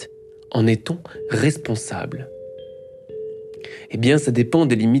néfaste, en est-on responsable ? Eh bien, ça dépend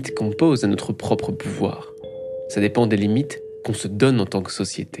des limites qu'on pose à notre propre pouvoir. Ça dépend des limites qu'on se donne en tant que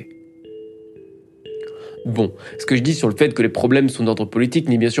société. Bon, ce que je dis sur le fait que les problèmes sont d'ordre politique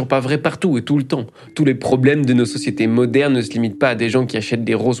n'est bien sûr pas vrai partout et tout le temps. Tous les problèmes de nos sociétés modernes ne se limitent pas à des gens qui achètent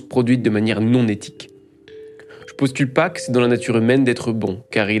des roses produites de manière non éthique. Je postule pas que c'est dans la nature humaine d'être bon,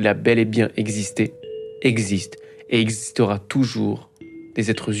 car il a bel et bien existé, existe et existera toujours des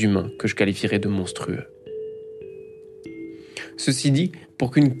êtres humains que je qualifierais de monstrueux. Ceci dit,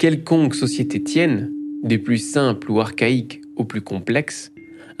 pour qu'une quelconque société tienne, des plus simples ou archaïques aux plus complexes,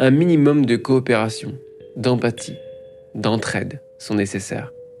 un minimum de coopération, d'empathie, d'entraide sont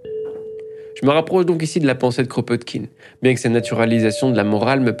nécessaires. Je me rapproche donc ici de la pensée de Kropotkin, bien que sa naturalisation de la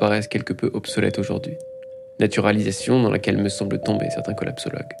morale me paraisse quelque peu obsolète aujourd'hui. Naturalisation dans laquelle me semblent tomber certains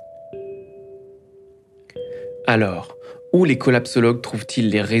collapsologues. Alors, où les collapsologues trouvent-ils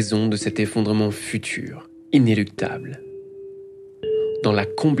les raisons de cet effondrement futur, inéluctable ? Dans la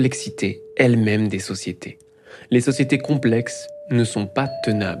complexité elle-même des sociétés. Les sociétés complexes ne sont pas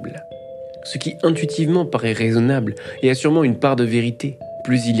tenables. Ce qui intuitivement paraît raisonnable et a sûrement une part de vérité.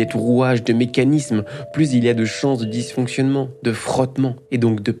 Plus il y a de rouages, de mécanismes, plus il y a de chances de dysfonctionnement, de frottement et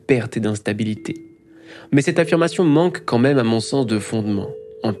donc de perte et d'instabilité. Mais cette affirmation manque quand même à mon sens de fondement,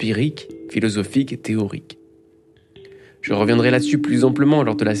 empirique, philosophique et théorique. Je reviendrai là-dessus plus amplement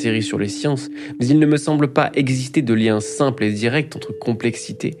lors de la série sur les sciences, mais il ne me semble pas exister de lien simple et direct entre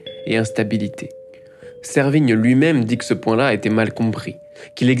complexité et instabilité. Servigne lui-même dit que ce point-là a été mal compris,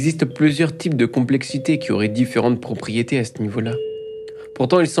 qu'il existe plusieurs types de complexité qui auraient différentes propriétés à ce niveau-là.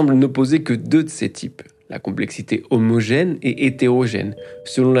 Pourtant, il semble n'opposer que deux de ces types, la complexité homogène et hétérogène,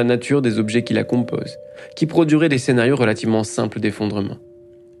 selon la nature des objets qui la composent, qui produiraient des scénarios relativement simples d'effondrement.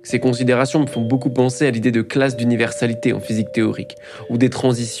 Ces considérations me font beaucoup penser à l'idée de classe d'universalité en physique théorique, où des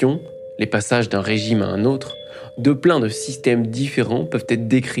transitions, les passages d'un régime à un autre, de plein de systèmes différents peuvent être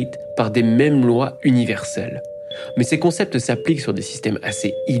décrites par des mêmes lois universelles. Mais ces concepts s'appliquent sur des systèmes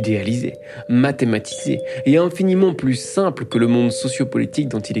assez idéalisés, mathématisés et infiniment plus simples que le monde sociopolitique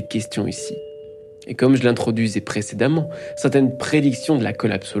dont il est question ici. Et comme je l'introduisais précédemment, certaines prédictions de la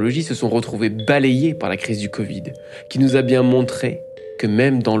collapsologie se sont retrouvées balayées par la crise du Covid, qui nous a bien montré que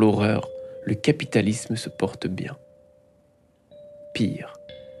même dans l'horreur, le capitalisme se porte bien. Pire,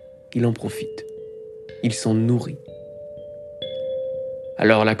 il en profite. Il s'en nourrit.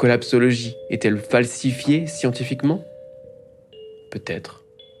 Alors la collapsologie est-elle falsifiée scientifiquement ? Peut-être.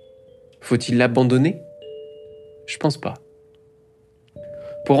 Faut-il l'abandonner ? Je pense pas.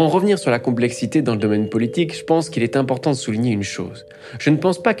 Pour en revenir sur la complexité dans le domaine politique, je pense qu'il est important de souligner une chose. Je ne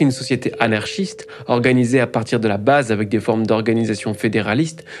pense pas qu'une société anarchiste, organisée à partir de la base avec des formes d'organisation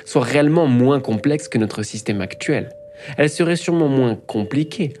fédéraliste, soit réellement moins complexe que notre système actuel. Elle serait sûrement moins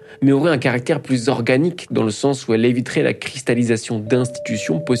compliquée, mais aurait un caractère plus organique dans le sens où elle éviterait la cristallisation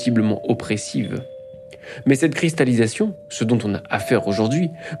d'institutions possiblement oppressives. Mais cette cristallisation, ce dont on a affaire aujourd'hui,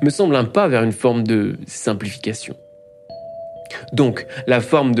 me semble un pas vers une forme de simplification. Donc, la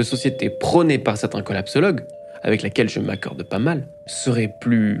forme de société prônée par certains collapsologues, avec laquelle je m'accorde pas mal, serait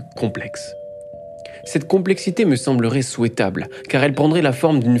plus complexe. Cette complexité me semblerait souhaitable, car elle prendrait la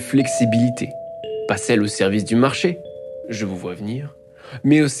forme d'une flexibilité, pas celle au service du marché, je vous vois venir,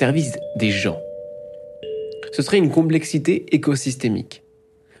 mais au service des gens. Ce serait une complexité écosystémique.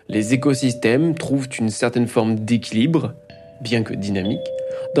 Les écosystèmes trouvent une certaine forme d'équilibre, bien que dynamique,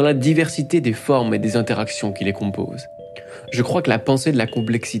 dans la diversité des formes et des interactions qui les composent. Je crois que la pensée de la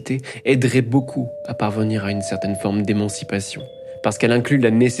complexité aiderait beaucoup à parvenir à une certaine forme d'émancipation, parce qu'elle inclut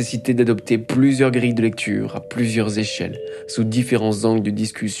la nécessité d'adopter plusieurs grilles de lecture à plusieurs échelles, sous différents angles de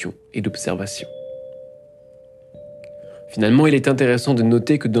discussion et d'observation. Finalement, il est intéressant de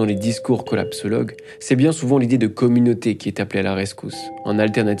noter que dans les discours collapsologues, c'est bien souvent l'idée de communauté qui est appelée à la rescousse, en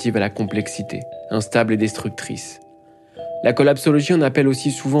alternative à la complexité, instable et destructrice. La collapsologie en appelle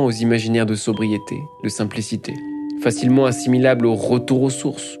aussi souvent aux imaginaires de sobriété, de simplicité, facilement assimilables au retour aux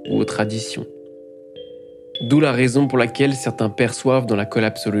sources ou aux traditions. D'où la raison pour laquelle certains perçoivent dans la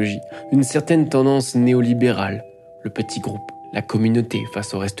collapsologie une certaine tendance néolibérale, le petit groupe, la communauté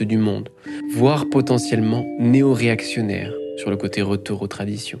face au reste du monde, voire potentiellement néo-réactionnaire sur le côté retour aux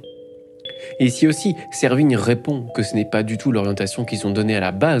traditions. Et ici aussi, Servigne répond que ce n'est pas du tout l'orientation qu'ils ont donnée à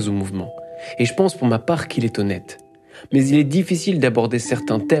la base au mouvement, et je pense pour ma part qu'il est honnête. Mais il est difficile d'aborder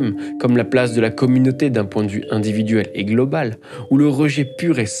certains thèmes comme la place de la communauté d'un point de vue individuel et global, ou le rejet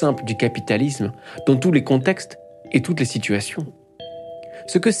pur et simple du capitalisme dans tous les contextes et toutes les situations.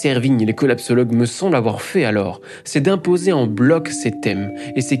 Ce que Servigne et les collapsologues me semblent avoir fait alors, c'est d'imposer en bloc ces thèmes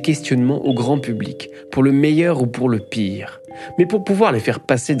et ces questionnements au grand public, pour le meilleur ou pour le pire. Mais pour pouvoir les faire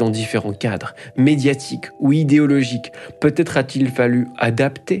passer dans différents cadres, médiatiques ou idéologiques, peut-être a-t-il fallu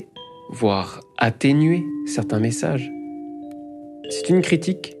adapter, voire atténuer certains messages. C'est une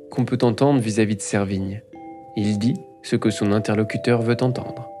critique qu'on peut entendre vis-à-vis de Servigne. Il dit ce que son interlocuteur veut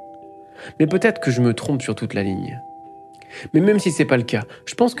entendre. Mais peut-être que je me trompe sur toute la ligne. Mais même si c'est pas le cas,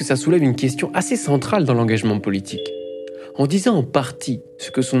 je pense que ça soulève une question assez centrale dans l'engagement politique. En disant en partie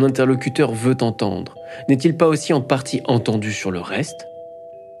ce que son interlocuteur veut entendre, n'est-il pas aussi en partie entendu sur le reste ?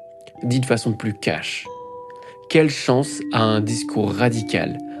 Dit de façon plus cash, quelle chance a un discours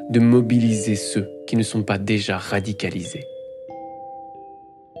radical de mobiliser ceux qui ne sont pas déjà radicalisés ?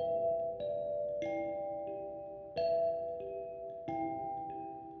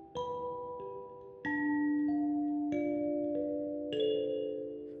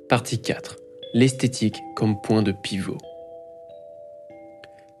 Partie 4. L'esthétique comme point de pivot.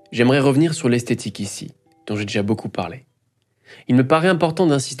 J'aimerais revenir sur l'esthétique ici, dont j'ai déjà beaucoup parlé. Il me paraît important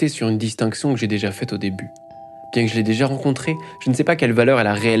d'insister sur une distinction que j'ai déjà faite au début. Bien que je l'ai déjà rencontrée, je ne sais pas quelle valeur elle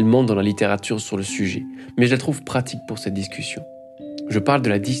a réellement dans la littérature sur le sujet, mais je la trouve pratique pour cette discussion. Je parle de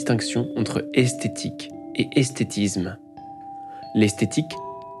la distinction entre esthétique et esthétisme. L'esthétique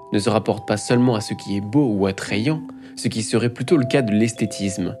ne se rapporte pas seulement à ce qui est beau ou attrayant, ce qui serait plutôt le cas de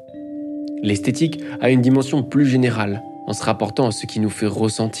l'esthétisme. L'esthétique a une dimension plus générale, en se rapportant à ce qui nous fait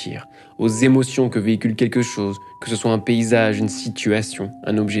ressentir, aux émotions que véhicule quelque chose, que ce soit un paysage, une situation,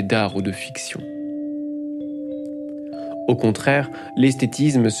 un objet d'art ou de fiction. Au contraire,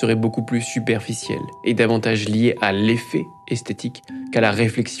 l'esthétisme serait beaucoup plus superficiel et davantage lié à l'effet esthétique qu'à la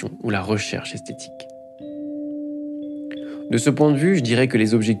réflexion ou la recherche esthétique. De ce point de vue, je dirais que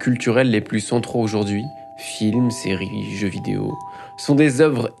les objets culturels les plus centraux aujourd'hui, films, séries, jeux vidéo, sont des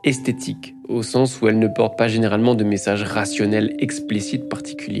œuvres esthétiques, au sens où elles ne portent pas généralement de messages rationnels explicites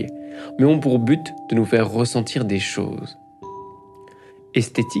particuliers, mais ont pour but de nous faire ressentir des choses.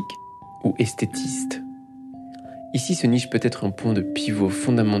 Esthétique ou esthétiste ? Ici se niche peut-être un point de pivot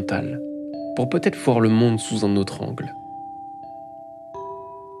fondamental, pour peut-être voir le monde sous un autre angle.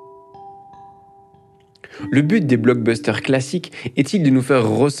 Le but des blockbusters classiques est-il de nous faire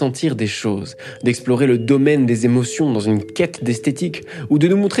ressentir des choses, d'explorer le domaine des émotions dans une quête d'esthétique, ou de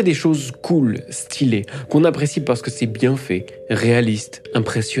nous montrer des choses cool, stylées, qu'on apprécie parce que c'est bien fait, réaliste,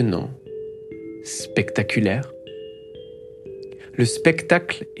 impressionnant, spectaculaire ? Le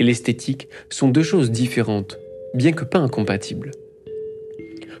spectacle et l'esthétique sont deux choses différentes, bien que pas incompatibles.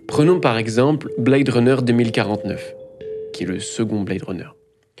 Prenons par exemple Blade Runner 2049, qui est le second Blade Runner,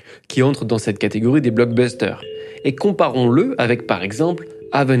 qui entre dans cette catégorie des blockbusters, et comparons-le avec par exemple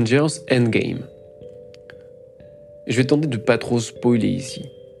Avengers Endgame. Je vais tenter de pas trop spoiler ici,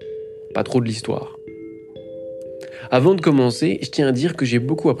 pas trop de l'histoire. Avant de commencer, je tiens à dire que j'ai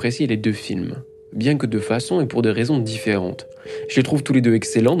beaucoup apprécié les deux films. bien que de façon et pour des raisons différentes. Je les trouve tous les deux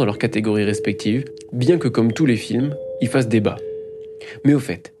excellents dans leurs catégories respectives, bien que comme tous les films, ils fassent débat. Mais au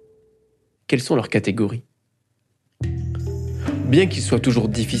fait, quelles sont leurs catégories ? Bien qu'il soit toujours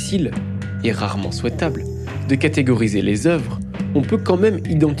difficile, et rarement souhaitable, de catégoriser les œuvres, on peut quand même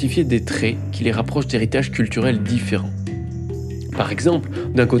identifier des traits qui les rapprochent d'héritages culturels différents. Par exemple,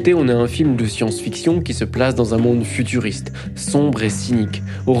 d'un côté, on a un film de science-fiction qui se place dans un monde futuriste, sombre et cynique,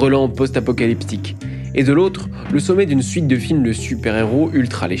 au relent post-apocalyptique. Et de l'autre, le sommet d'une suite de films de super-héros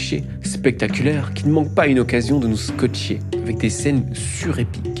ultra léchés, spectaculaires, qui ne manquent pas une occasion de nous scotcher, avec des scènes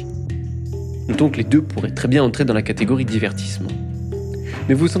surépiques. Notons que les deux pourraient très bien entrer dans la catégorie divertissement.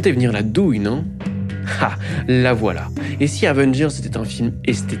 Mais vous sentez venir la douille, non ? Ah, la voilà. Et si Avengers était un film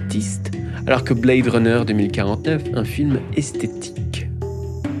esthétiste, alors que Blade Runner 2049, un film esthétique ?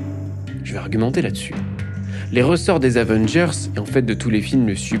 Je vais argumenter là-dessus. Les ressorts des Avengers, et en fait de tous les films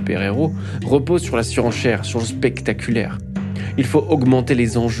de super-héros, reposent sur la surenchère, sur le spectaculaire. Il faut augmenter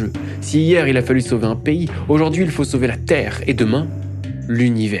les enjeux. Si hier il a fallu sauver un pays, aujourd'hui il faut sauver la Terre, et demain,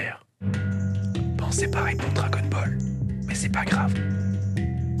 l'univers. Bon, c'est pareil pour Dragon Ball, mais c'est pas grave.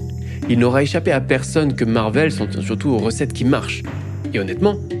 Il n'aura échappé à personne que Marvel s'en tient surtout aux recettes qui marchent. Et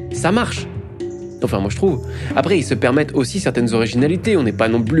honnêtement, ça marche. Enfin, moi je trouve. Après, ils se permettent aussi certaines originalités. On n'est pas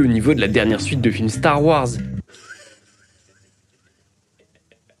non plus au niveau de la dernière suite de films Star Wars.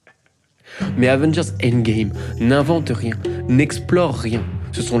 Mais Avengers Endgame n'invente rien, n'explore rien.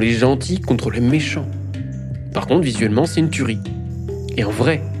 Ce sont les gentils contre les méchants. Par contre, visuellement, c'est une tuerie. Et en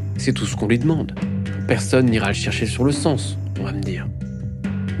vrai, c'est tout ce qu'on lui demande. Personne n'ira le chercher sur le sens, on va me dire.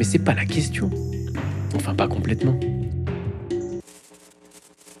 Mais c'est pas la question. Enfin, pas complètement.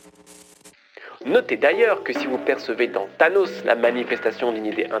 Notez d'ailleurs que si vous percevez dans Thanos la manifestation d'une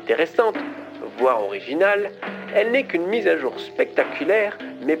idée intéressante, voire originale, elle n'est qu'une mise à jour spectaculaire,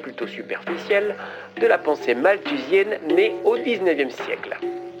 mais plutôt superficielle, de la pensée malthusienne née au XIXe siècle.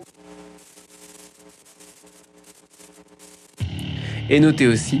 Et notez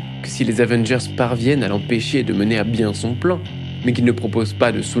aussi que si les Avengers parviennent à l'empêcher de mener à bien son plan, mais qu'il ne propose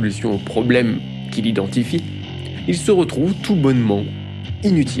pas de solution aux problèmes qu'il identifie, il se retrouve tout bonnement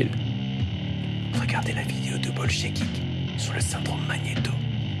inutile. Regardez la vidéo de Bolshevik sur le syndrome Magnéto.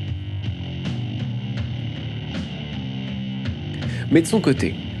 Mais de son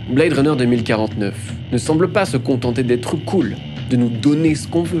côté, Blade Runner 2049 ne semble pas se contenter d'être cool, de nous donner ce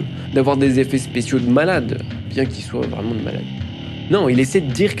qu'on veut, d'avoir des effets spéciaux de malade, bien qu'il soit vraiment de malade. Non, il essaie de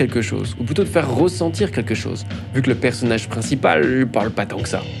dire quelque chose, ou plutôt de faire ressentir quelque chose, vu que le personnage principal parle pas tant que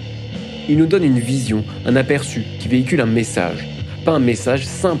ça. Il nous donne une vision, un aperçu, qui véhicule un message. Pas un message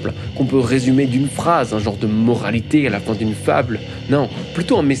simple, qu'on peut résumer d'une phrase, un genre de moralité à la fin d'une fable. Non,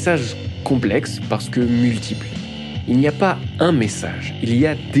 plutôt un message complexe, parce que multiple. Il n'y a pas un message, il y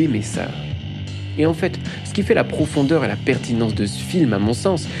a des messages. Et en fait, ce qui fait la profondeur et la pertinence de ce film, à mon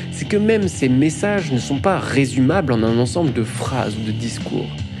sens, c'est que même ces messages ne sont pas résumables en un ensemble de phrases ou de discours.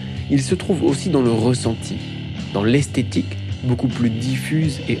 Ils se trouvent aussi dans le ressenti, dans l'esthétique, beaucoup plus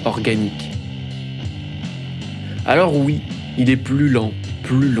diffuse et organique. Alors oui, il est plus lent,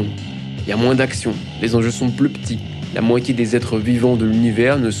 plus long. Il y a moins d'action, les enjeux sont plus petits. La moitié des êtres vivants de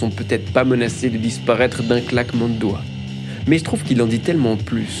l'univers ne sont peut-être pas menacés de disparaître d'un claquement de doigts. Mais je trouve qu'il en dit tellement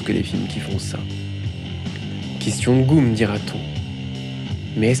plus que les films qui font ça. Question de goût, me dira-t-on.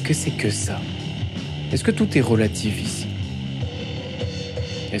 Mais est-ce que c'est que ça ? Est-ce que tout est relatif ici ?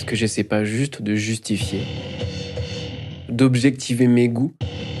 Est-ce que j'essaie pas juste de justifier, d'objectiver mes goûts,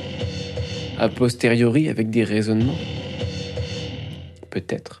 a posteriori avec des raisonnements ?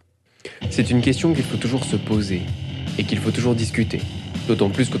 Peut-être. C'est une question qu'il faut toujours se poser et qu'il faut toujours discuter, d'autant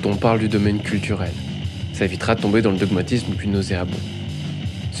plus quand on parle du domaine culturel. Ça évitera de tomber dans le dogmatisme le plus nauséabond.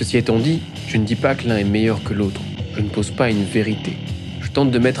 Ceci étant dit, je ne dis pas que l'un est meilleur que l'autre. Je ne pose pas une vérité. Je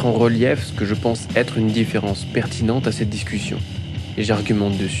tente de mettre en relief ce que je pense être une différence pertinente à cette discussion. Et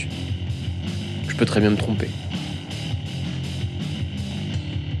j'argumente dessus. Je peux très bien me tromper.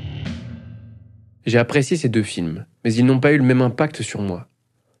 J'ai apprécié ces deux films, mais ils n'ont pas eu le même impact sur moi.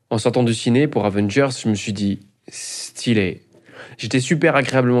 En sortant du ciné pour Avengers, je me suis dit « stylé ». J'étais super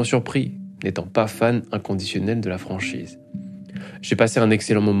agréablement surpris, n'étant pas fan inconditionnel de la franchise. J'ai passé un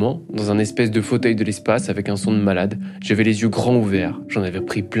excellent moment, dans un espèce de fauteuil de l'espace avec un son de malade. J'avais les yeux grands ouverts, j'en avais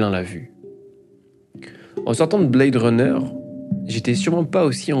pris plein la vue. En sortant de Blade Runner, j'étais sûrement pas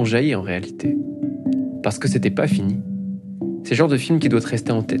aussi enjaillé en réalité. Parce que c'était pas fini. C'est le genre de film qui doit te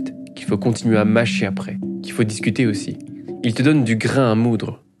rester en tête, qu'il faut continuer à mâcher après, qu'il faut discuter aussi. Il te donne du grain à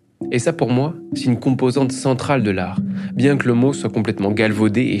moudre. Et ça pour moi, c'est une composante centrale de l'art, bien que le mot soit complètement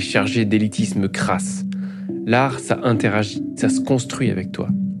galvaudé et chargé d'élitisme crasse. L'art, ça interagit, ça se construit avec toi.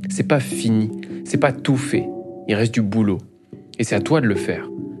 C'est pas fini, c'est pas tout fait. Il reste du boulot. Et c'est à toi de le faire.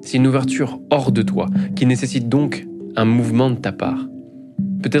 C'est une ouverture hors de toi, qui nécessite donc un mouvement de ta part.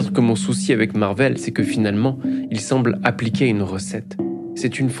 Peut-être que mon souci avec Marvel, c'est que finalement, il semble appliquer une recette.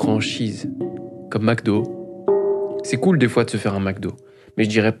 C'est une franchise. Comme McDo. C'est cool des fois de se faire un McDo, mais je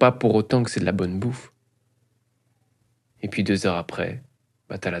dirais pas pour autant que c'est de la bonne bouffe. Et puis 2 heures après,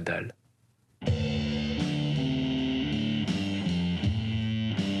 t'as la dalle.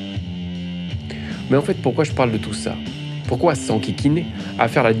 Mais en fait, pourquoi je parle de tout ça ? Pourquoi s'enquiquiner à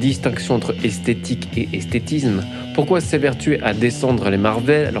faire la distinction entre esthétique et esthétisme ? Pourquoi s'évertuer à descendre les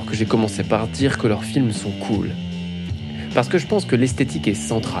Marvel alors que j'ai commencé par dire que leurs films sont cool ? Parce que je pense que l'esthétique est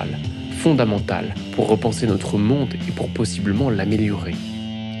centrale, fondamentale pour repenser notre monde et pour possiblement l'améliorer.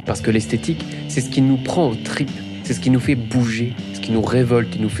 Parce que l'esthétique, c'est ce qui nous prend aux tripes, c'est ce qui nous fait bouger, ce qui nous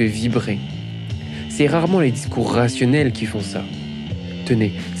révolte et nous fait vibrer. C'est rarement les discours rationnels qui font ça.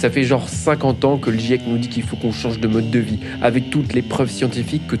 Tenez, ça fait genre 50 ans que le GIEC nous dit qu'il faut qu'on change de mode de vie, avec toutes les preuves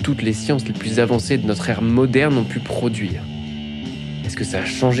scientifiques que toutes les sciences les plus avancées de notre ère moderne ont pu produire. Est-ce que ça a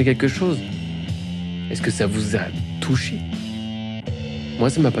changé quelque chose ? Est-ce que ça vous a touché ? Moi,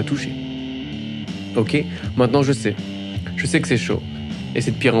 ça m'a pas touché. Ok, maintenant je sais. Je sais que c'est chaud. Et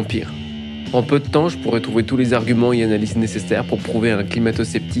c'est de pire en pire. En peu de temps, je pourrais trouver tous les arguments et analyses nécessaires pour prouver à un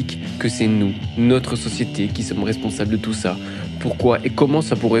climato-sceptique que c'est nous, notre société, qui sommes responsables de tout ça. Pourquoi et comment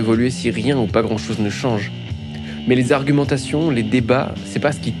ça pourrait évoluer si rien ou pas grand-chose ne change ? Mais les argumentations, les débats, c'est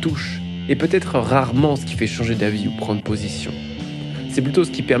pas ce qui touche. Et peut-être rarement ce qui fait changer d'avis ou prendre position. C'est plutôt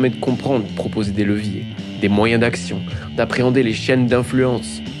ce qui permet de comprendre, de proposer des leviers, des moyens d'action, d'appréhender les chaînes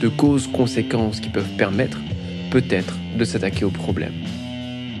d'influence, de causes-conséquences qui peuvent permettre, peut-être, de s'attaquer au problème.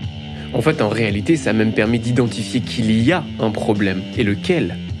 En fait, en réalité, ça a même permis d'identifier qu'il y a un problème, et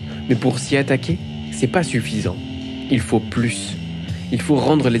lequel. Mais pour s'y attaquer, c'est pas suffisant. Il faut plus. Il faut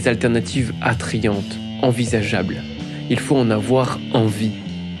rendre les alternatives attrayantes, envisageables. Il faut en avoir envie.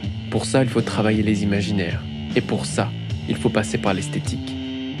 Pour ça, il faut travailler les imaginaires. Et pour ça, il faut passer par l'esthétique.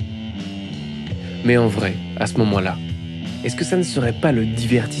 Mais en vrai, à ce moment-là, est-ce que ça ne serait pas le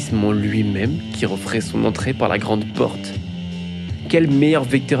divertissement lui-même qui referait son entrée par la grande porte ? Quel meilleur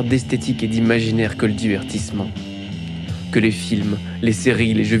vecteur d'esthétique et d'imaginaire que le divertissement ? Que les films, les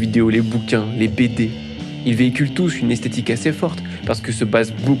séries, les jeux vidéo, les bouquins, les BD, ils véhiculent tous une esthétique assez forte parce que se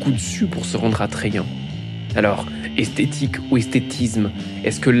basent beaucoup dessus pour se rendre attrayants. Alors, esthétique ou esthétisme,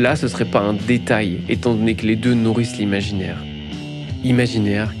 est-ce que là ce serait pas un détail étant donné que les deux nourrissent l'imaginaire ?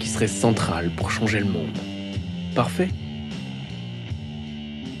 Imaginaire qui serait central pour changer le monde. Parfait ?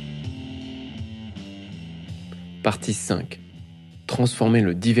 Partie 5. Transformer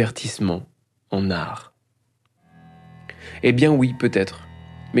le divertissement en art. Eh bien oui, peut-être.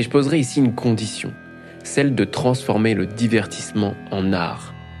 Mais je poserai ici une condition. Celle de transformer le divertissement en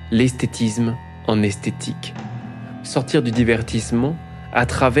art. L'esthétisme en esthétique. Sortir du divertissement à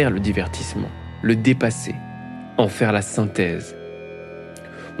travers le divertissement. Le dépasser. En faire la synthèse.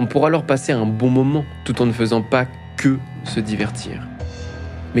 On pourra alors passer un bon moment tout en ne faisant pas que se divertir.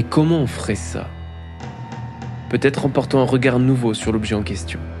 Mais comment on ferait ça ? Peut-être en portant un regard nouveau sur l'objet en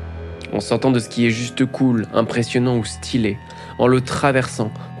question, en sortant de ce qui est juste cool, impressionnant ou stylé, en le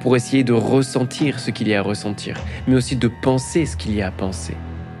traversant pour essayer de ressentir ce qu'il y a à ressentir, mais aussi de penser ce qu'il y a à penser.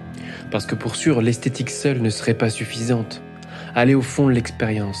 Parce que pour sûr, l'esthétique seule ne serait pas suffisante. Aller au fond de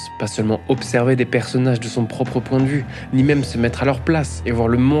l'expérience, pas seulement observer des personnages de son propre point de vue, ni même se mettre à leur place et voir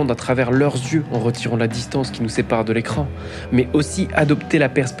le monde à travers leurs yeux en retirant la distance qui nous sépare de l'écran, mais aussi adopter la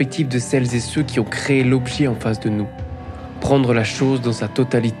perspective de celles et ceux qui ont créé l'objet en face de nous. Prendre la chose dans sa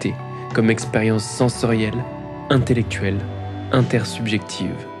totalité, comme expérience sensorielle, intellectuelle,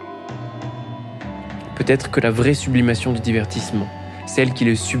 intersubjective. Peut-être que la vraie sublimation du divertissement, celle qui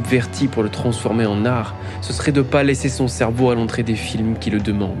le subvertit pour le transformer en art, ce serait de ne pas laisser son cerveau à l'entrée des films qui le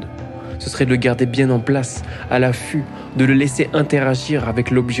demandent. Ce serait de le garder bien en place, à l'affût, de le laisser interagir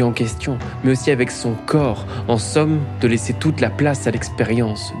avec l'objet en question, mais aussi avec son corps. En somme, de laisser toute la place à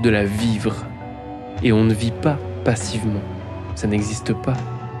l'expérience, de la vivre. Et on ne vit pas passivement. Ça n'existe pas.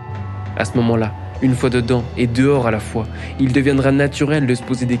 À ce moment-là, une fois dedans et dehors à la fois, il deviendra naturel de se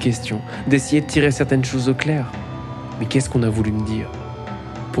poser des questions, d'essayer de tirer certaines choses au clair. Mais qu'est-ce qu'on a voulu me dire ?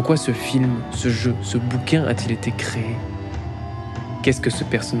 Pourquoi ce film, ce jeu, ce bouquin a-t-il été créé ? Qu'est-ce que ce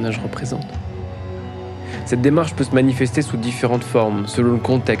personnage représente ? Cette démarche peut se manifester sous différentes formes, selon le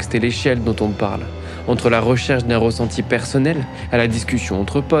contexte et l'échelle dont on parle. Entre la recherche d'un ressenti personnel, à la discussion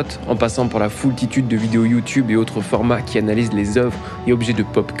entre potes, en passant par la foultitude de vidéos YouTube et autres formats qui analysent les œuvres et objets de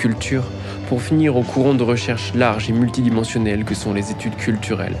pop culture, pour finir au courant de recherche large et multidimensionnelles que sont les études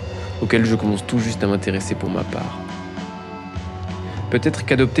culturelles, auxquelles je commence tout juste à m'intéresser pour ma part. Peut-être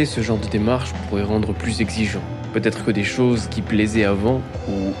qu'adopter ce genre de démarche pourrait rendre plus exigeant. Peut-être que des choses qui plaisaient avant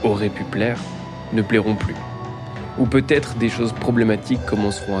ou auraient pu plaire ne plairont plus. Ou peut-être des choses problématiques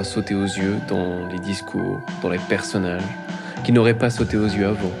commenceront à sauter aux yeux dans les discours, dans les personnages, qui n'auraient pas sauté aux yeux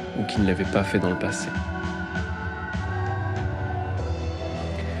avant ou qui ne l'avaient pas fait dans le passé.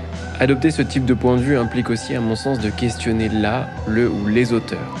 Adopter ce type de point de vue implique aussi, à mon sens, de questionner le ou les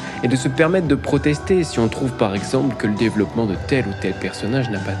auteurs et de se permettre de protester si on trouve par exemple que le développement de tel ou tel personnage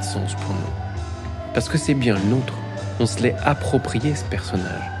n'a pas de sens pour nous. Parce que c'est bien le nôtre, on se l'est approprié ce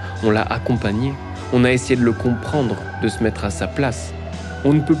personnage, on l'a accompagné, on a essayé de le comprendre, de se mettre à sa place.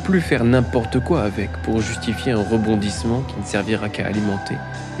 On ne peut plus faire n'importe quoi avec pour justifier un rebondissement qui ne servira qu'à alimenter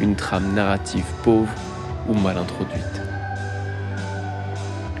une trame narrative pauvre ou mal introduite.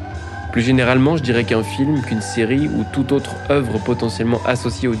 Plus généralement, je dirais qu'un film, qu'une série ou toute autre œuvre potentiellement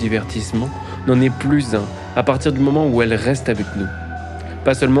associée au divertissement n'en est plus un à partir du moment où elle reste avec nous.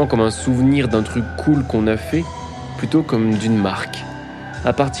 Pas seulement comme un souvenir d'un truc cool qu'on a fait, plutôt comme d'une marque.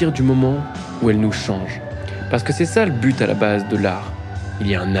 À partir du moment où elle nous change. Parce que c'est ça le but à la base de l'art. Il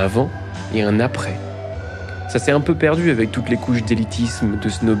y a un avant et un après. Ça s'est un peu perdu avec toutes les couches d'élitisme, de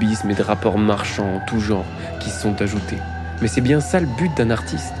snobisme et de rapports marchands en tout genre qui se sont ajoutés. Mais c'est bien ça le but d'un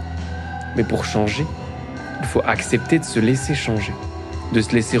artiste. Mais pour changer, il faut accepter de se laisser changer, de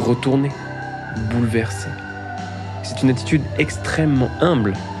se laisser retourner, bouleverser. C'est une attitude extrêmement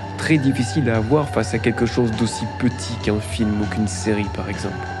humble, très difficile à avoir face à quelque chose d'aussi petit qu'un film ou qu'une série par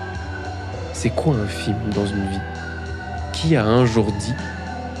exemple. C'est quoi un film dans une vie ? Qui a un jour dit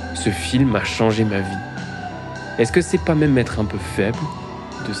 « ce film a changé ma vie » ? Est-ce que c'est pas même être un peu faible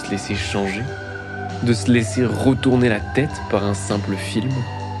de se laisser changer, de se laisser retourner la tête par un simple film ?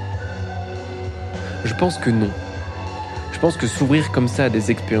 Je pense que non. Je pense que s'ouvrir comme ça à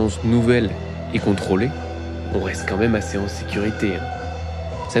des expériences nouvelles et contrôlées, on reste quand même assez en sécurité.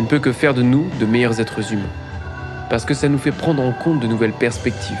 Ça ne peut que faire de nous de meilleurs êtres humains. Parce que ça nous fait prendre en compte de nouvelles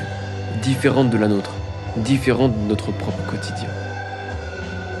perspectives, différentes de la nôtre, différentes de notre propre quotidien.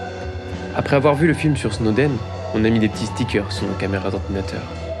 Après avoir vu le film sur Snowden, on a mis des petits stickers sur nos caméras d'ordinateur.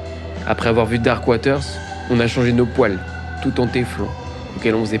 Après avoir vu Dark Waters, on a changé nos poils, tout en téflon,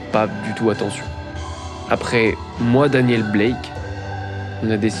 auxquels on faisait pas du tout attention. Après moi, Daniel Blake,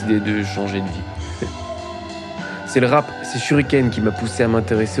 on a décidé de changer de vie. C'est le rap, c'est Shuriken qui m'a poussé à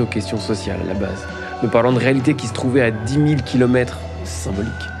m'intéresser aux questions sociales à la base, me parlant de réalités qui se trouvaient à 10 000 km,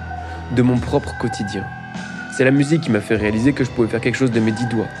 symbolique, de mon propre quotidien. C'est la musique qui m'a fait réaliser que je pouvais faire quelque chose de mes 10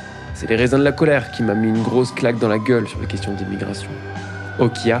 doigts. C'est les raisins de la colère qui m'a mis une grosse claque dans la gueule sur les questions d'immigration.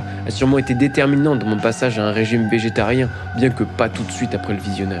 Okia a sûrement été déterminant dans mon passage à un régime végétarien, bien que pas tout de suite après le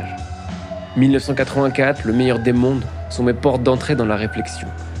visionnage. 1984, Le meilleur des mondes sont mes portes d'entrée dans la réflexion,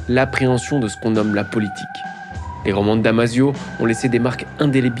 l'appréhension de ce qu'on nomme la politique. Les romans de Damasio ont laissé des marques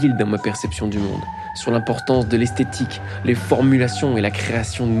indélébiles dans ma perception du monde, sur l'importance de l'esthétique, les formulations et la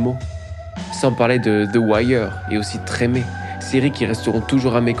création de mots. Sans parler de The Wire et aussi Trémé, séries qui resteront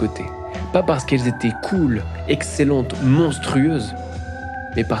toujours à mes côtés. Pas parce qu'elles étaient cool, excellentes, monstrueuses,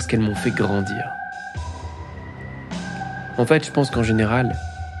 mais parce qu'elles m'ont fait grandir. En fait, je pense qu'en général,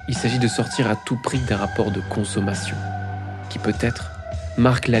 il s'agit de sortir à tout prix d'un rapport de consommation, qui peut-être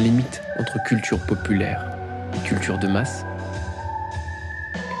marque la limite entre culture populaire et culture de masse.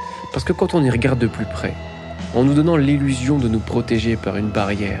 Parce que quand on y regarde de plus près, en nous donnant l'illusion de nous protéger par une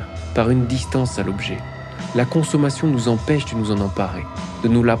barrière, par une distance à l'objet, la consommation nous empêche de nous en emparer, de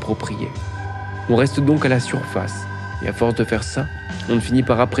nous l'approprier. On reste donc à la surface, et à force de faire ça, on ne finit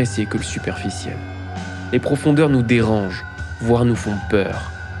par apprécier que le superficiel. Les profondeurs nous dérangent, voire nous font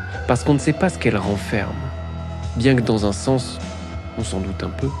peur, parce qu'on ne sait pas ce qu'elles renferment. Bien que dans un sens, on s'en doute un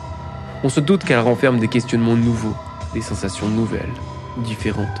peu, on se doute qu'elles renferment des questionnements nouveaux, des sensations nouvelles,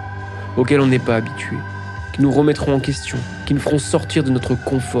 différentes, auxquelles on n'est pas habitué, qui nous remettront en question, qui nous feront sortir de notre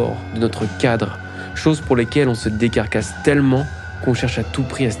confort, de notre cadre, choses pour lesquelles on se décarcasse tellement qu'on cherche à tout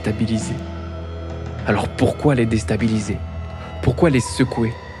prix à stabiliser. Alors pourquoi les déstabiliser ? Pourquoi les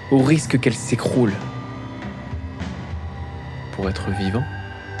secouer, au risque qu'elles s'écroulent ? Pour être vivant ?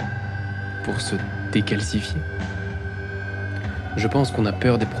 Pour se décalcifier ? Je pense qu'on a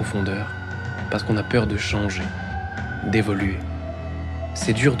peur des profondeurs, parce qu'on a peur de changer, d'évoluer.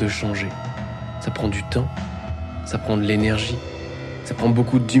 C'est dur de changer. Ça prend du temps, ça prend de l'énergie, ça prend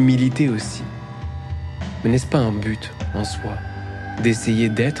beaucoup d'humilité aussi. Mais n'est-ce pas un but en soi, d'essayer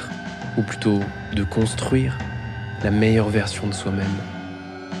d'être, ou plutôt de construire, la meilleure version de soi-même ?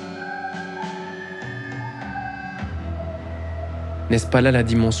 N'est-ce pas là la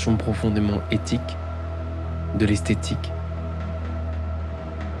dimension profondément éthique de l'esthétique ?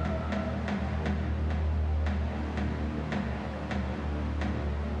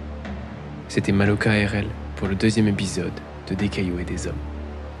 C'était Maloka RL pour le 2e épisode de Des Cailloux et des Hommes.